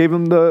whatever, and he gave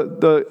them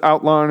the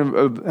outline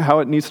of how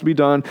it needs to be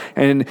done,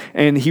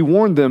 and he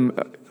warned them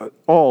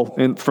all,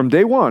 and from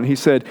day one, he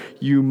said,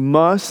 you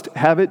must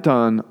have it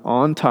done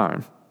on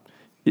time.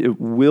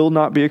 It will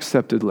not be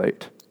accepted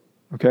late,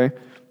 okay?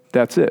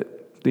 That's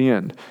it, the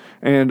end.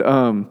 And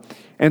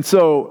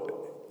so,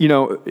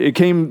 it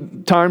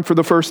came time for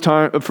the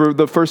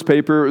first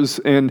papers,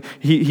 and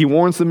he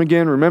warns them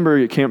again. Remember,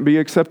 it can't be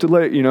accepted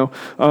late.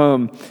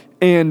 And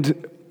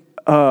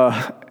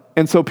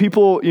so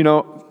people,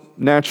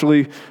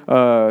 naturally,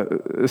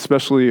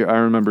 especially I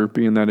remember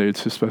being that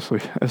age,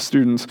 especially as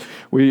students,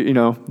 we,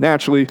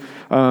 naturally,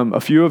 a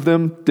few of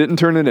them didn't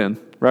turn it in,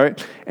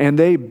 right? And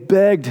they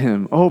begged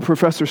him, "Oh,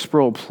 Professor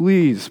Sproul,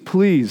 please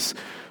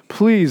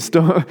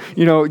don't,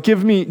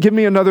 give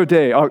me another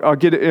day. I'll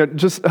get it.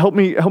 Just help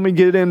me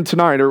get it in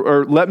tonight,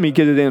 or let me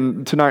get it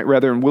in tonight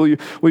rather. And will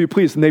you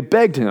please?" And they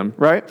begged him,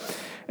 right?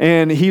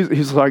 And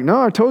he's like, "No,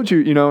 I told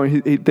you."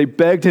 They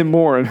begged him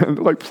more, and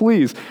like,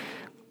 "Please."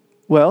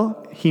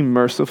 Well, he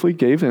mercifully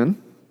gave in,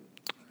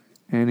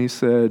 and he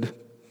said,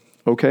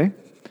 "Okay,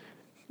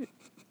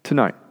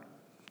 tonight,"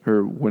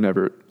 or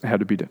whenever it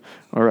had to be done.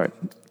 All right.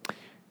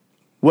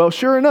 Well,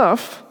 sure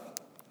enough,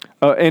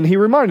 and he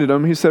reminded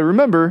them. He said,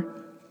 "Remember,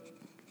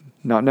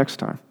 not next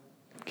time.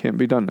 Can't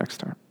be done next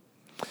time."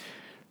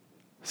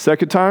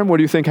 Second time, what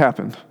do you think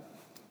happened?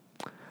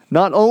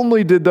 Not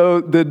only did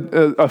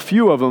a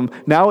few of them,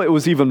 now it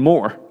was even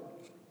more,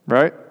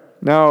 right?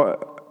 Now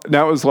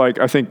it was like,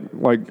 I think,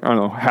 I don't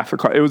know, half a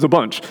class. It was a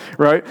bunch,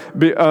 right?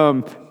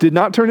 Did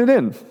not turn it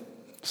in.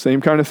 Same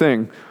kind of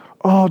thing.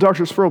 "Oh,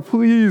 Dr. Sproul,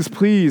 please,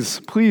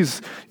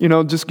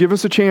 just give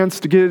us a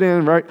chance to get it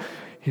in," right?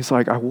 He's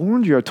like, "I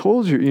warned you, I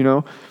told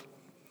you,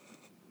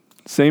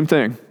 Same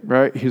thing,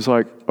 right? He's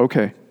like,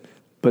 "Okay,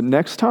 but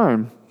next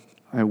time,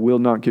 I will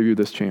not give you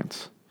this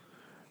chance,"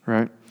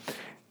 right?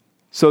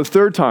 So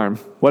third time,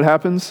 what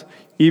happens?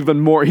 Even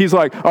more. He's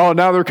like, "Oh,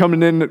 now they're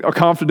coming in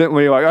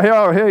confidently, like, hey,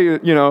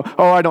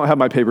 I don't have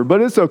my paper,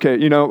 but it's okay,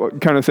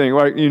 kind of thing,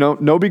 like,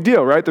 no big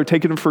deal, right? They're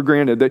taking it for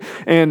granted."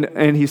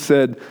 And he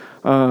said,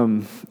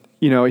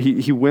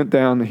 he went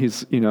down.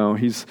 He's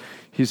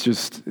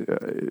just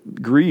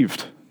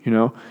grieved,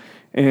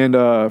 And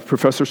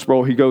Professor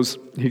Sproul,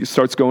 he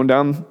starts going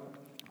down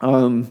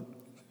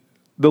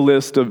the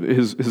list of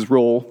his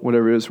role,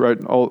 whatever it is, right?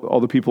 All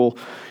the people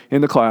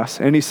in the class.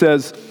 And he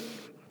says,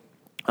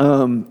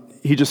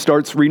 he just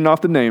starts reading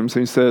off the names,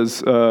 and he says,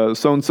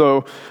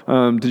 so-and-so,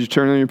 did you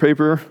turn in your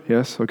paper?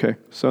 Yes, okay.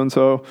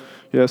 So-and-so,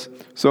 yes.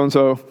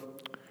 So-and-so,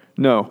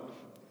 no.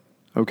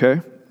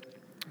 Okay.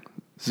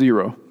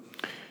 0.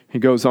 He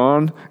goes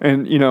on,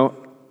 and,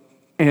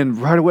 and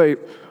right away,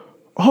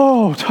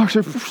 oh,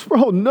 Dr.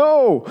 Sproul,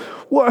 no.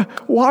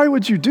 Why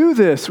would you do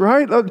this,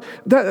 right?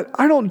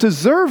 I don't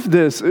deserve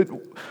this.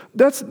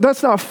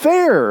 That's not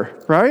fair,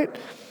 right?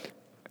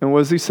 And what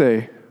does he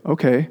say?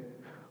 Okay,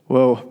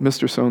 well,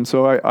 Mr.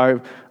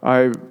 So-and-so,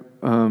 I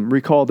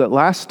recall that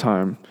last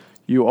time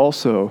you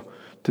also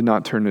did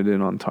not turn it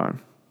in on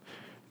time.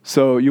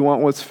 So you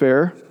want what's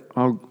fair?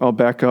 I'll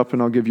back up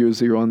and I'll give you a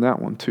 0 on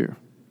that one too.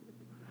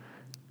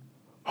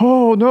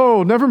 Oh,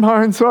 no, never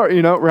mind, sorry,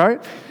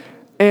 right?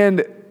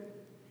 And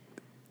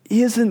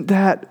isn't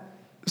that,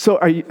 so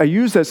I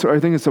use that, so I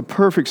think it's a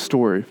perfect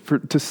story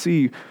to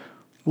see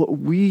what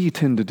we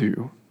tend to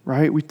do,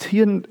 right? We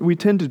tend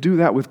to do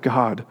that with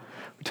God.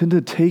 We tend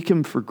to take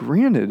him for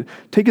granted,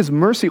 take his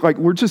mercy, like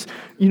we're just,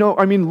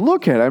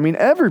 look at it.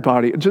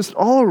 Everybody, just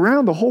all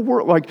around the whole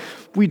world, like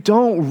we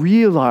don't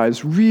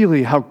realize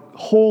really how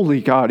holy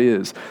God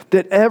is,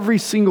 that every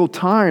single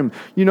time,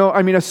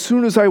 as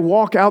soon as I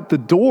walk out the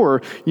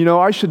door,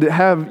 I should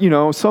have,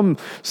 some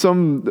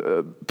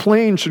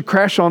plane should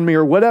crash on me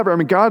or whatever.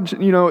 God,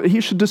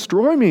 he should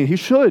destroy me. He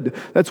should.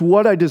 That's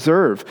what I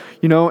deserve,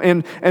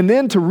 and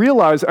then to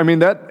realize,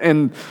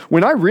 and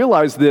when I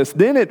realized this,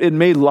 then it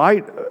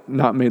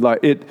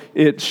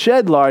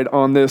shed light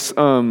on this,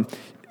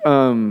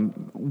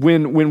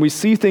 when we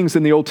see things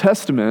in the Old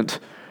Testament,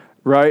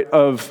 right,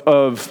 of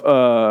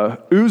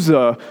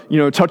Uzzah,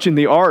 touching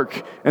the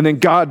ark, and then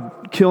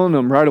God killing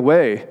him right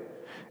away.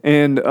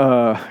 And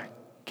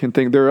can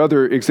think there are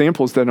other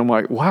examples that I'm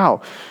like,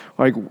 wow,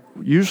 like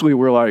usually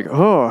we're like,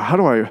 oh, how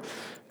do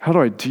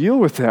I deal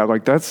with that?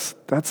 Like that's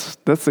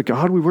the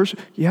God we worship.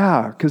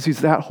 Yeah, because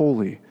he's that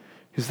holy,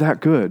 he's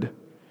that good,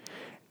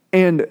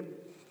 and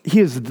he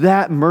is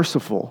that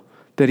merciful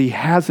that he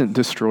hasn't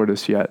destroyed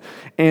us yet.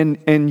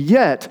 And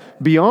yet,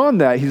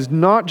 beyond that, he's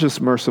not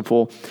just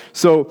merciful.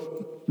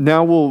 So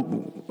now we'll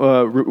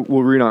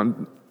read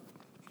on.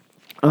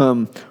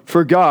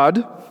 For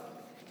God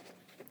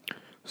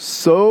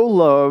so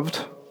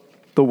loved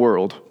the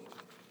world.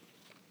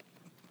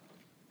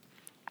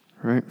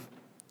 Right?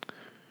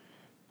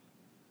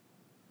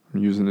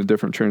 I'm using a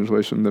different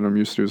translation than I'm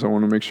used to, so I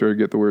want to make sure I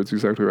get the words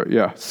exactly right.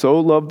 Yeah, so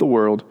loved the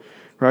world,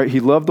 right? He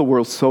loved the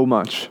world so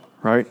much,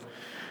 right?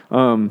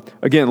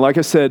 Again, like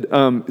I said,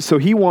 so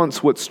he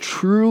wants what's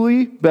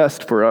truly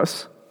best for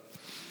us,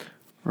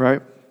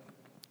 right?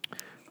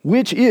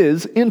 Which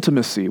is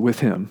intimacy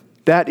with him.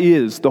 That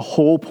is the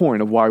whole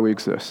point of why we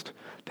exist,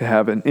 to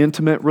have an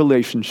intimate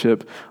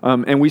relationship.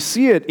 And we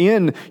see it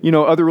in,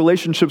 other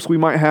relationships we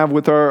might have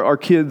with our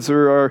kids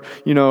or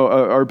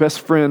our best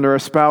friend or a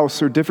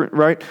spouse or different,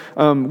 right?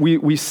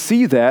 We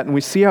see that and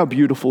we see how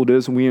beautiful it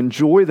is, and we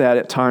enjoy that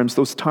at times,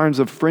 those times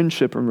of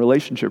friendship and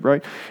relationship,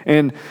 right?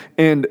 And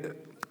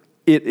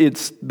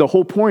it's the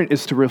whole point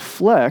is to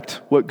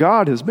reflect what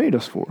God has made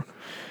us for.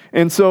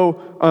 And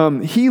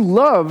so he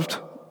loved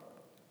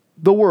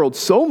the world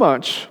so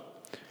much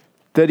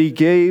that he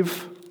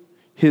gave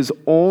his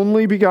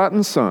only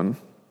begotten son,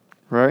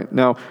 right?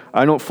 Now,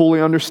 I don't fully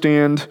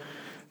understand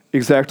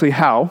exactly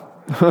how.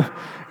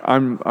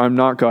 I'm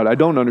not God. I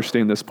don't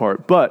understand this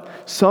part. But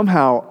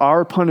somehow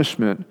our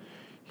punishment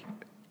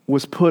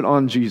was put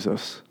on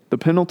Jesus. The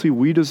penalty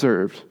we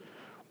deserved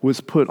was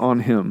put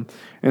on him.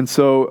 And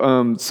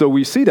so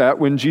we see that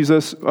when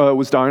Jesus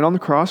was dying on the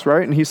cross,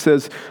 right? And he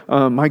says,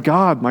 my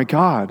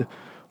God,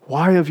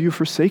 why have you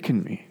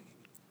forsaken me?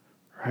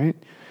 Right?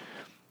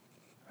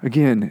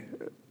 Again,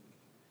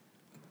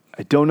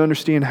 I don't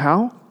understand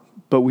how,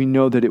 but we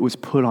know that it was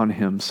put on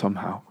him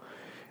somehow.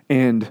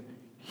 And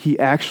he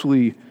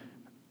actually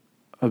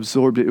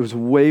absorbed it. It was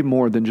way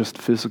more than just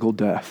physical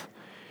death.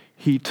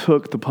 He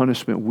took the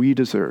punishment we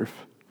deserve,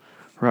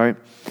 right?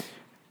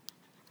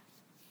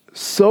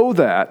 So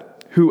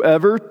that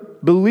whoever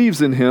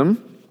believes in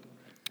him,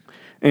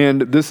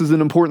 and this is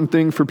an important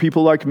thing for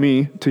people like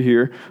me to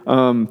hear,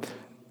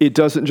 it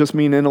doesn't just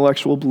mean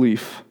intellectual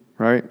belief,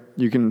 right?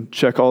 You can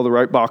check all the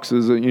right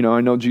boxes. I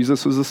know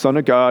Jesus was the Son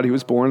of God. He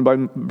was born by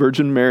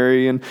Virgin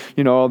Mary and,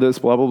 all this,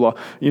 blah, blah, blah.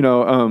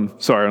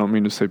 Sorry, I don't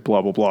mean to say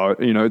blah, blah, blah.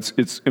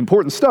 It's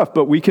important stuff,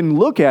 but we can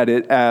look at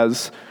it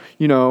as,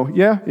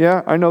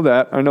 yeah, I know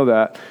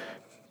that.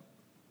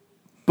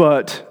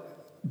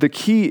 But the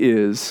key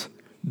is,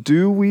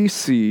 do we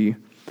see,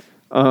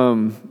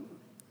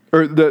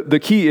 the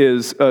key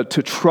is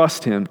to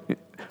trust him,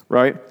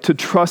 right? To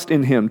trust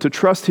in him, to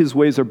trust his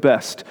ways are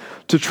best,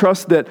 to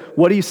trust that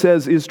what he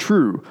says is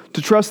true,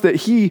 to trust that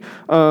he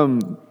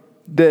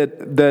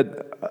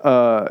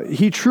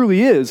he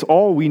truly is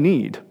all we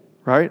need,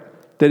 right?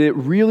 That it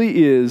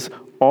really is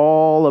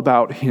all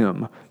about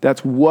him.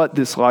 That's what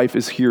this life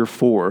is here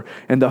for.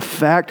 And the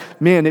fact,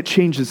 man, it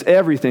changes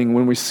everything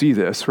when we see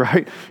this,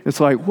 right? It's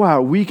like,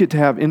 wow, we get to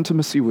have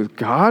intimacy with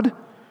God,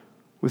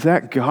 with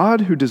that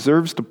God who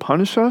deserves to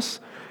punish us,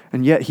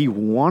 And yet he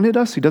wanted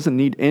us. He doesn't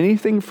need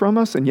anything from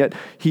us. And yet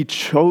he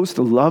chose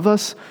to love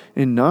us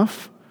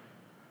enough,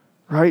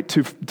 right?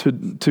 To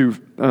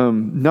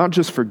not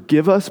just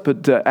forgive us,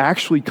 but to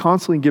actually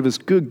constantly give us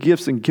good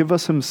gifts and give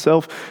us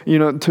himself,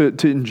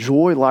 to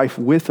enjoy life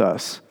with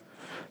us.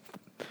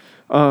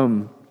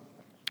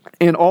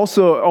 And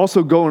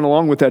also going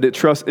along with that,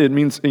 it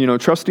means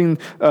trusting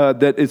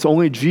that it's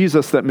only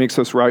Jesus that makes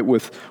us right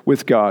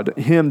with God.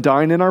 Him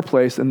dying in our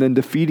place and then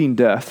defeating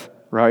death,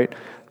 right?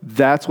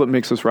 That's what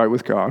makes us right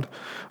with God.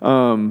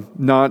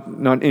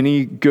 Not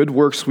any good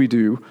works we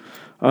do.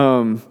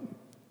 And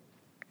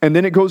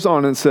then it goes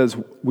on and says,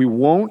 we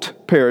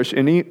won't perish.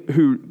 Any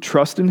who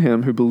trust in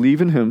him, who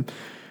believe in him,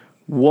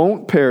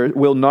 won't perish,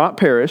 will not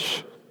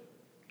perish,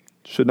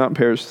 should not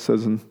perish, it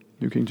says in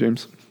New King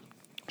James,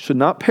 should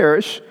not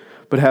perish,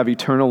 but have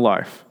eternal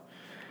life.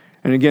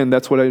 And again,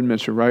 that's what I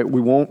mentioned, right?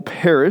 We won't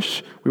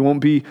perish. We won't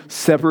be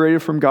separated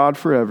from God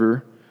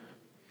forever,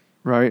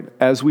 right?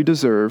 As we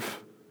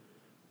deserve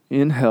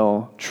in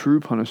hell, true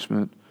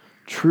punishment,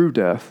 true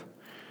death.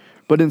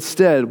 But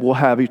instead, we'll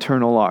have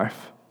eternal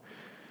life.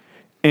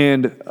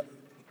 And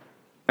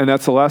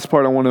that's the last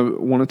part I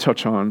want to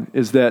touch on,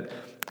 is that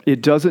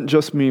it doesn't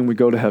just mean we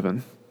go to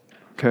heaven,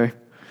 okay?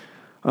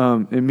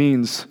 It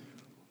means,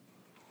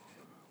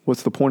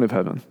 what's the point of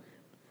heaven?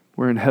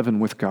 We're in heaven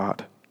with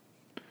God.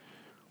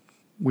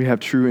 We have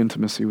true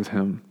intimacy with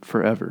him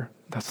forever.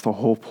 That's the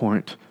whole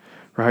point,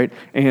 right?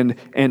 And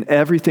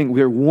everything,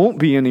 there won't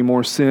be any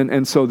more sin,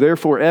 and so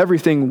therefore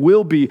everything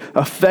will be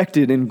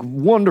affected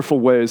in wonderful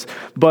ways.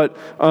 But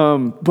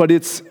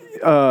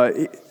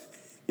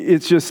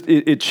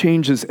it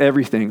changes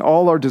everything.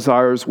 All our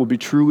desires will be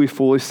truly,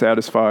 fully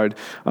satisfied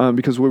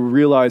because we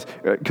realize,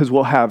 because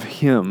we'll have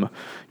him.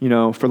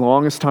 For the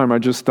longest time, I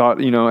just thought,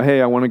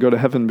 hey, I want to go to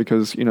heaven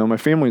because, my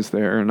family's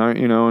there and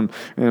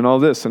and all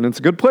this, and it's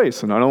a good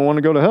place, and I don't want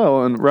to go to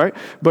hell, and right?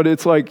 But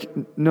it's like,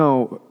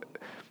 no,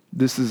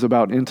 this is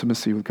about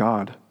intimacy with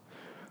God,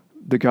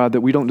 the God that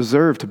we don't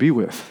deserve to be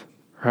with,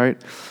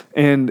 right?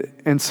 And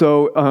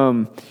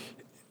so,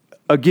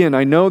 again,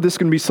 I know this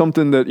can be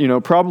something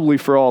that, probably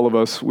for all of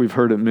us, we've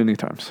heard it many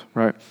times,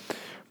 right?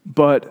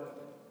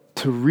 But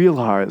to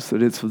realize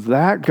that it's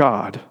that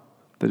God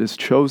that has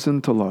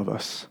chosen to love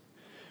us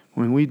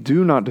when we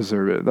do not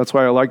deserve it. That's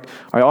why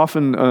I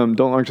often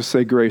don't like to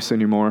say grace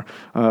anymore,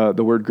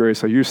 the word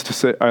grace. I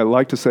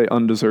like to say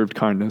undeserved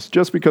kindness,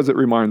 just because it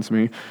reminds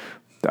me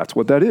that's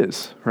what that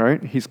is,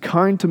 right? He's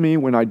kind to me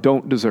when I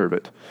don't deserve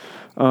it.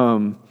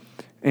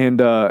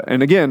 And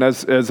again,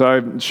 as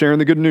I'm sharing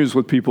the good news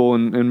with people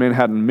in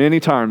Manhattan,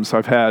 many times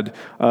I've had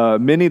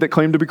many that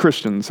claim to be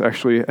Christians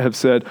actually have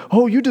said,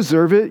 "Oh, you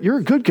deserve it. You're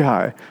a good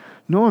guy."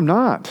 No, I'm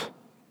not.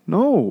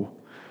 No,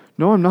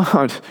 I'm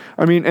not.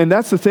 I mean, and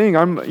that's the thing.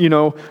 I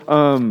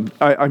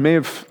may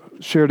have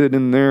shared it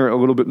in there a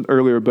little bit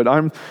earlier, but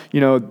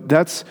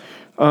that's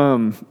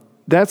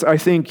I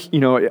think,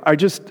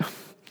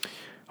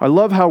 I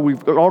love how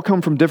we've all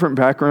come from different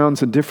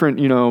backgrounds and different,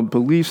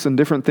 beliefs and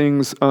different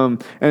things.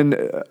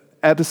 And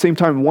at the same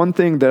time, one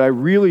thing that I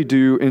really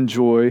do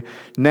enjoy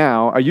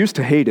now, I used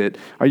to hate it.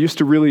 I used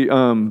to really,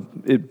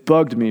 it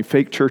bugged me.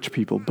 Fake church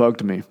people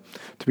bugged me,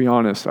 to be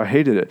honest. I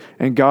hated it.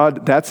 And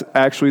God, that's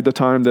actually the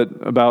time that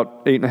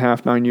about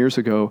 8.5, 9 years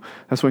ago,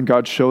 that's when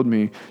God showed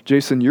me,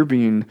 Jason, you're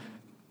being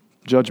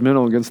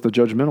judgmental against the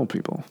judgmental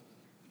people.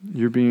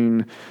 You're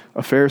being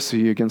a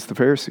Pharisee against the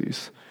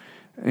Pharisees.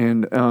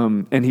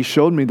 And he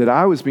showed me that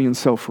I was being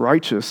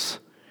self-righteous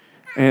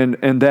and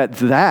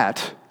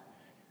that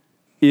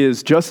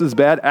is just as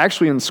bad.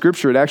 Actually, in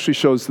Scripture, it actually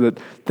shows that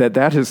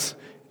is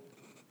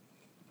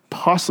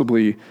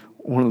possibly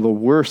one of the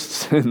worst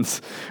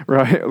sins,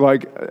 right?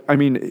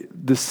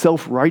 The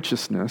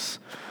self-righteousness,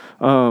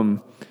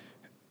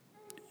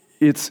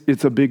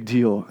 it's a big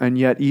deal. And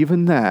yet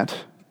even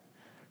that,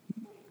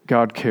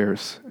 God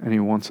cares and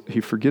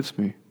he forgives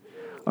me.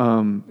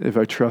 If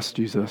I trust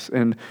Jesus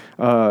and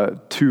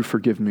to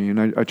forgive me, and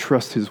I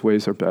trust his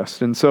ways are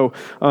best. And so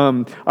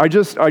I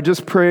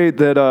just pray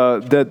that's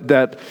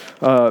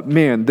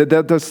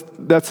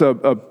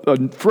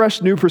a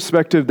fresh new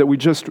perspective that we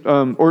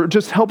or it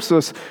just helps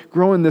us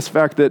grow in this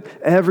fact that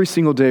every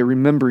single day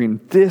remembering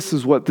this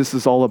is what this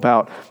is all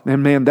about.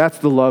 And man, that's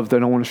the love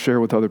that I want to share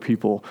with other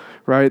people,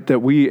 right? That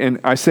and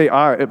I say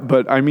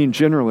but I mean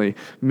generally,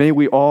 may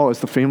we all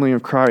as the family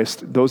of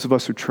Christ, those of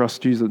us who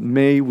trust Jesus,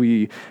 may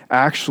we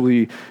actually,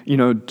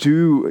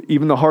 do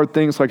even the hard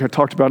things like I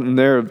talked about in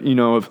there,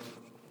 of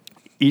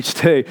each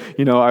day,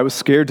 I was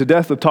scared to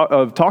death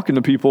of talking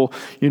to people,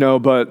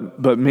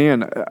 but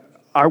man,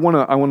 I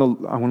want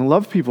to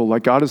love people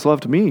like God has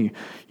loved me,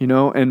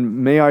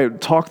 and may I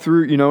talk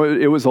through,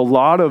 it was a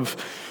lot of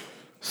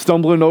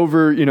stumbling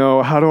over,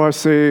 what do I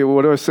say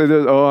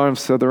this? Oh, I've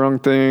said the wrong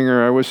thing,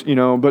 or I wish,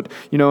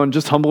 and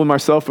just humbling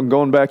myself and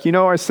going back,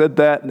 I said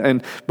that,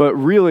 but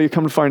really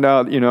come to find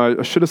out,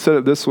 I should have said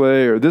it this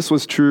way, or this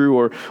was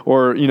true,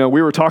 or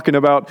we were talking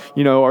about,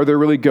 are there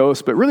really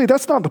ghosts? But really,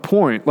 that's not the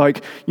point.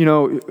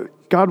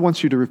 God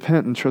wants you to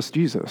repent and trust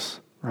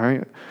Jesus.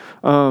 right?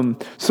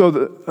 So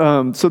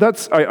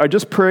that's, I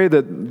just pray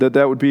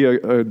that would be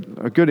a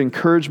good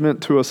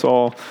encouragement to us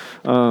all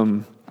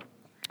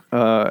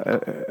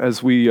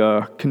as we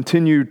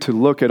continue to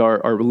look at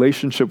our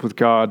relationship with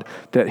God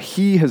that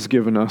He has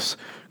given us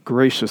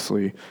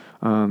graciously,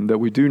 that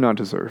we do not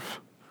deserve.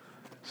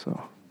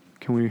 So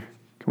can we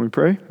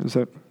pray? Is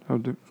that how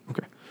to do?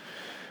 Okay.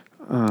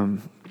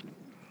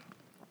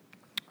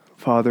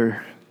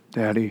 Father,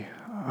 Daddy,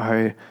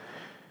 I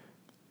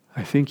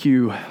thank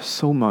you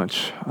so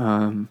much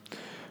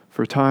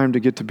for time to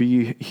get to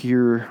be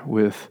here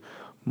with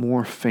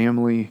more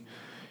family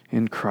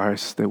in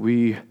Christ, that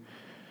we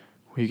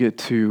get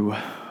to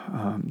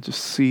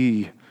just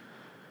see,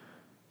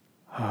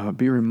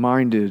 be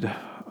reminded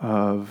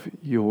of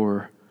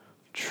your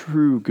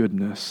true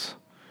goodness,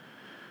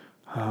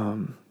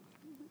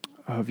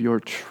 of your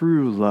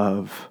true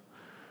love,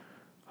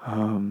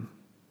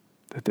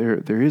 that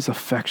there is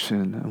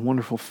affection and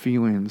wonderful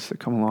feelings that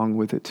come along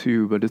with it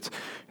too, but it's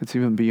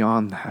even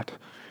beyond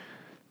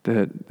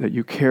that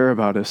you care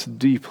about us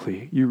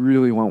deeply. You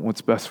really want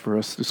what's best for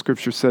us. The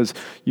scripture says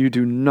you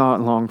do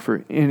not long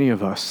for any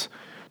of us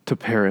to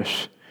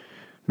perish.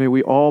 May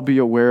we all be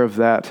aware of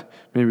that.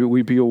 Maybe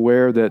we be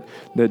aware that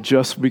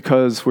just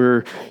because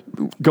we're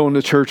going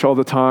to church all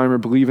the time or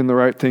believing the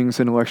right things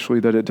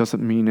intellectually, that it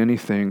doesn't mean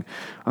anything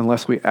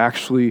unless we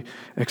actually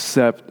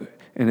accept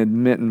and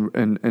admit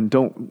and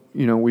don't,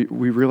 we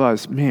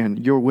realize, man,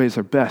 your ways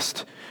are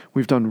best.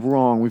 We've done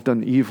wrong. We've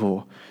done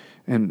evil.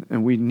 And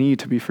we need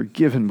to be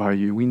forgiven by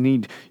you. We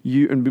need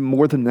you, and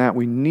more than that,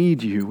 we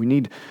need you.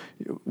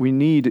 We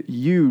need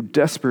you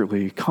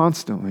desperately,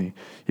 constantly.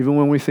 Even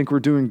when we think we're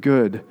doing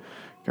good,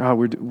 God,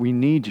 we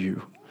need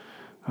you.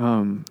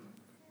 And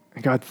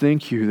God,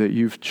 thank you that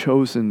you've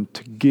chosen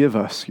to give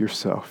us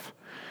yourself.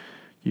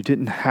 You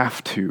didn't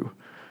have to.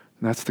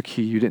 And that's the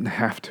key. You didn't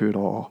have to at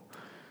all.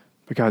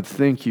 But God,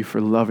 thank you for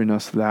loving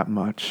us that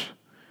much.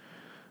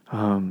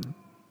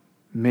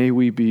 May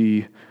we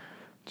be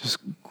just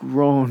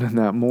grown in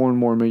that more and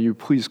more. May you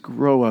please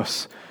grow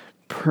us,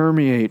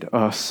 permeate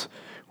us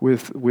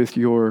with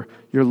your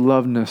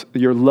loveness,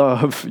 your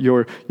love,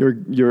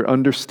 your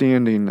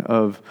understanding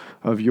of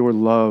your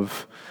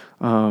love.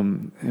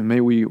 And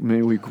may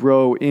we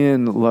grow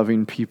in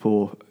loving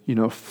people,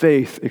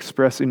 faith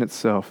expressing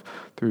itself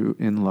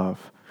in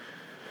love.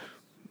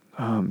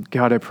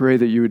 God, I pray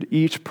that you would,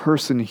 each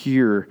person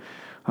here,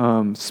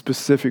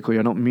 specifically,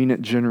 I don't mean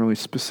it generally,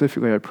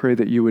 specifically, I pray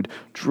that you would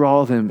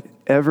draw them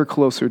ever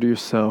closer to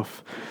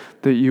yourself,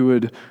 that you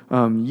would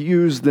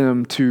use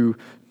them to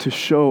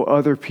show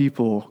other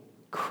people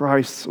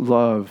Christ's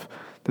love,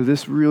 that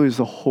this really is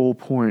the whole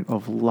point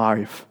of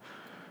life,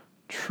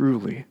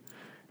 truly,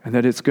 and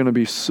that it's going to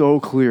be so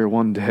clear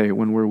one day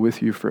when we're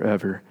with you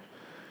forever.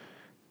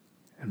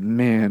 And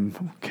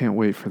man, can't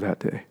wait for that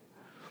day.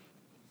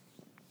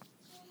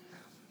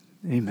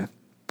 Amen.